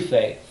 a true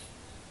faith,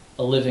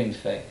 a living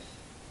faith.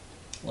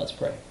 Let's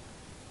pray.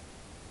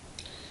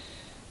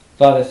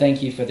 Father,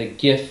 thank you for the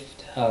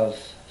gift of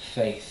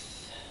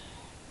faith.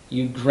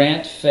 You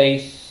grant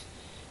faith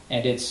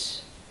and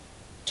its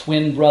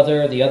twin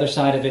brother, the other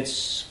side of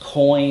its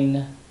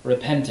coin,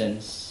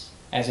 repentance,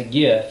 as a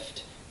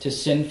gift to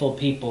sinful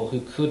people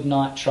who could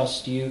not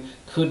trust you,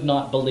 could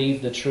not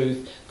believe the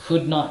truth,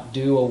 could not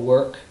do a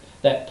work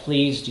that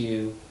pleased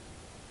you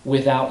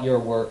without your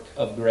work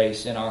of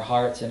grace in our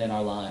hearts and in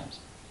our lives.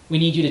 We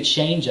need you to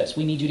change us.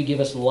 We need you to give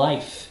us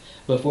life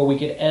before we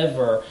could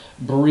ever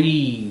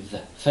breathe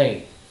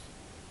faith.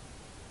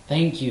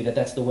 Thank you that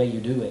that's the way you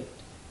do it.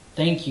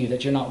 Thank you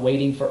that you're not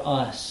waiting for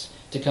us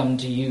to come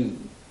to you,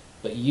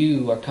 but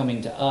you are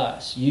coming to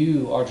us.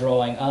 You are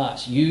drawing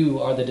us.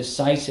 You are the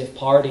decisive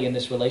party in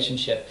this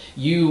relationship.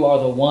 You are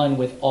the one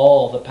with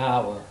all the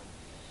power.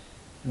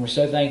 And we're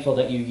so thankful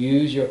that you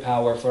use your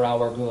power for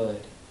our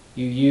good.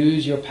 You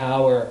use your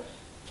power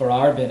for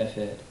our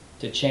benefit,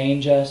 to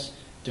change us,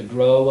 to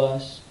grow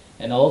us,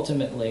 and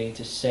ultimately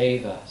to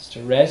save us,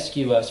 to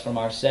rescue us from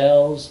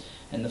ourselves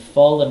and the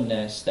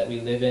fallenness that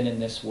we live in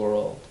this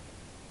world.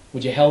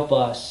 Would you help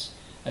us,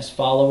 as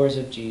followers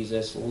of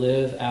Jesus,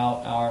 live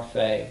out our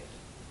faith?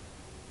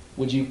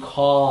 Would you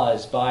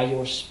cause, by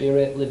your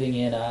Spirit living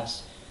in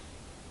us,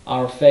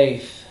 our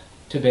faith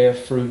to bear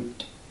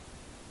fruit?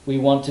 We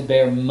want to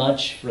bear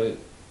much fruit.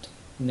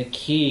 And the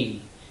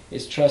key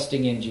is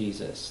trusting in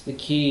Jesus. The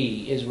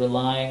key is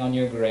relying on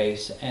your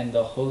grace and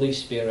the Holy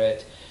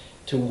Spirit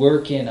to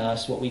work in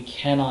us what we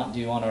cannot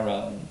do on our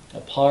own.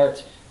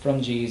 Apart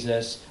from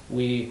Jesus,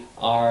 we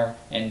are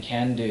and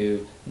can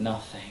do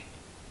nothing.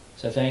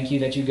 So thank you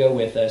that you go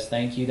with us.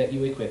 Thank you that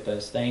you equip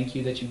us. Thank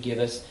you that you give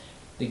us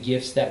the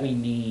gifts that we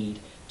need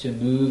to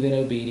move in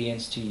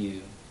obedience to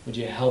you. Would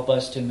you help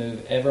us to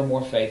move ever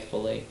more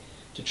faithfully,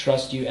 to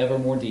trust you ever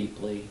more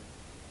deeply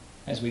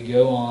as we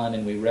go on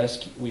and we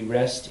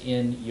rest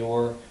in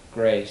your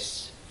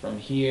grace from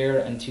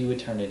here unto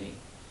eternity.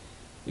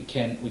 We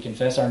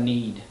confess our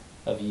need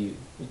of you.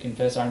 We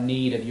confess our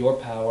need of your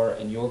power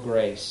and your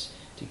grace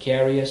to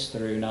carry us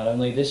through not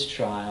only this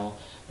trial,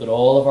 but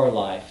all of our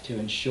life, to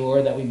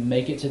ensure that we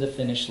make it to the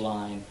finish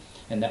line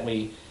and that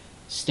we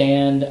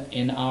stand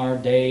in our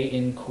day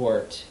in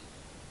court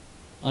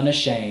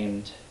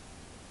unashamed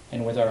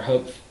and with our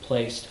hope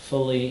placed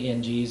fully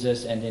in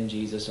Jesus and in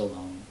Jesus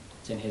alone.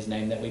 It's in his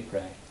name that we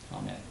pray.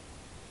 Amen.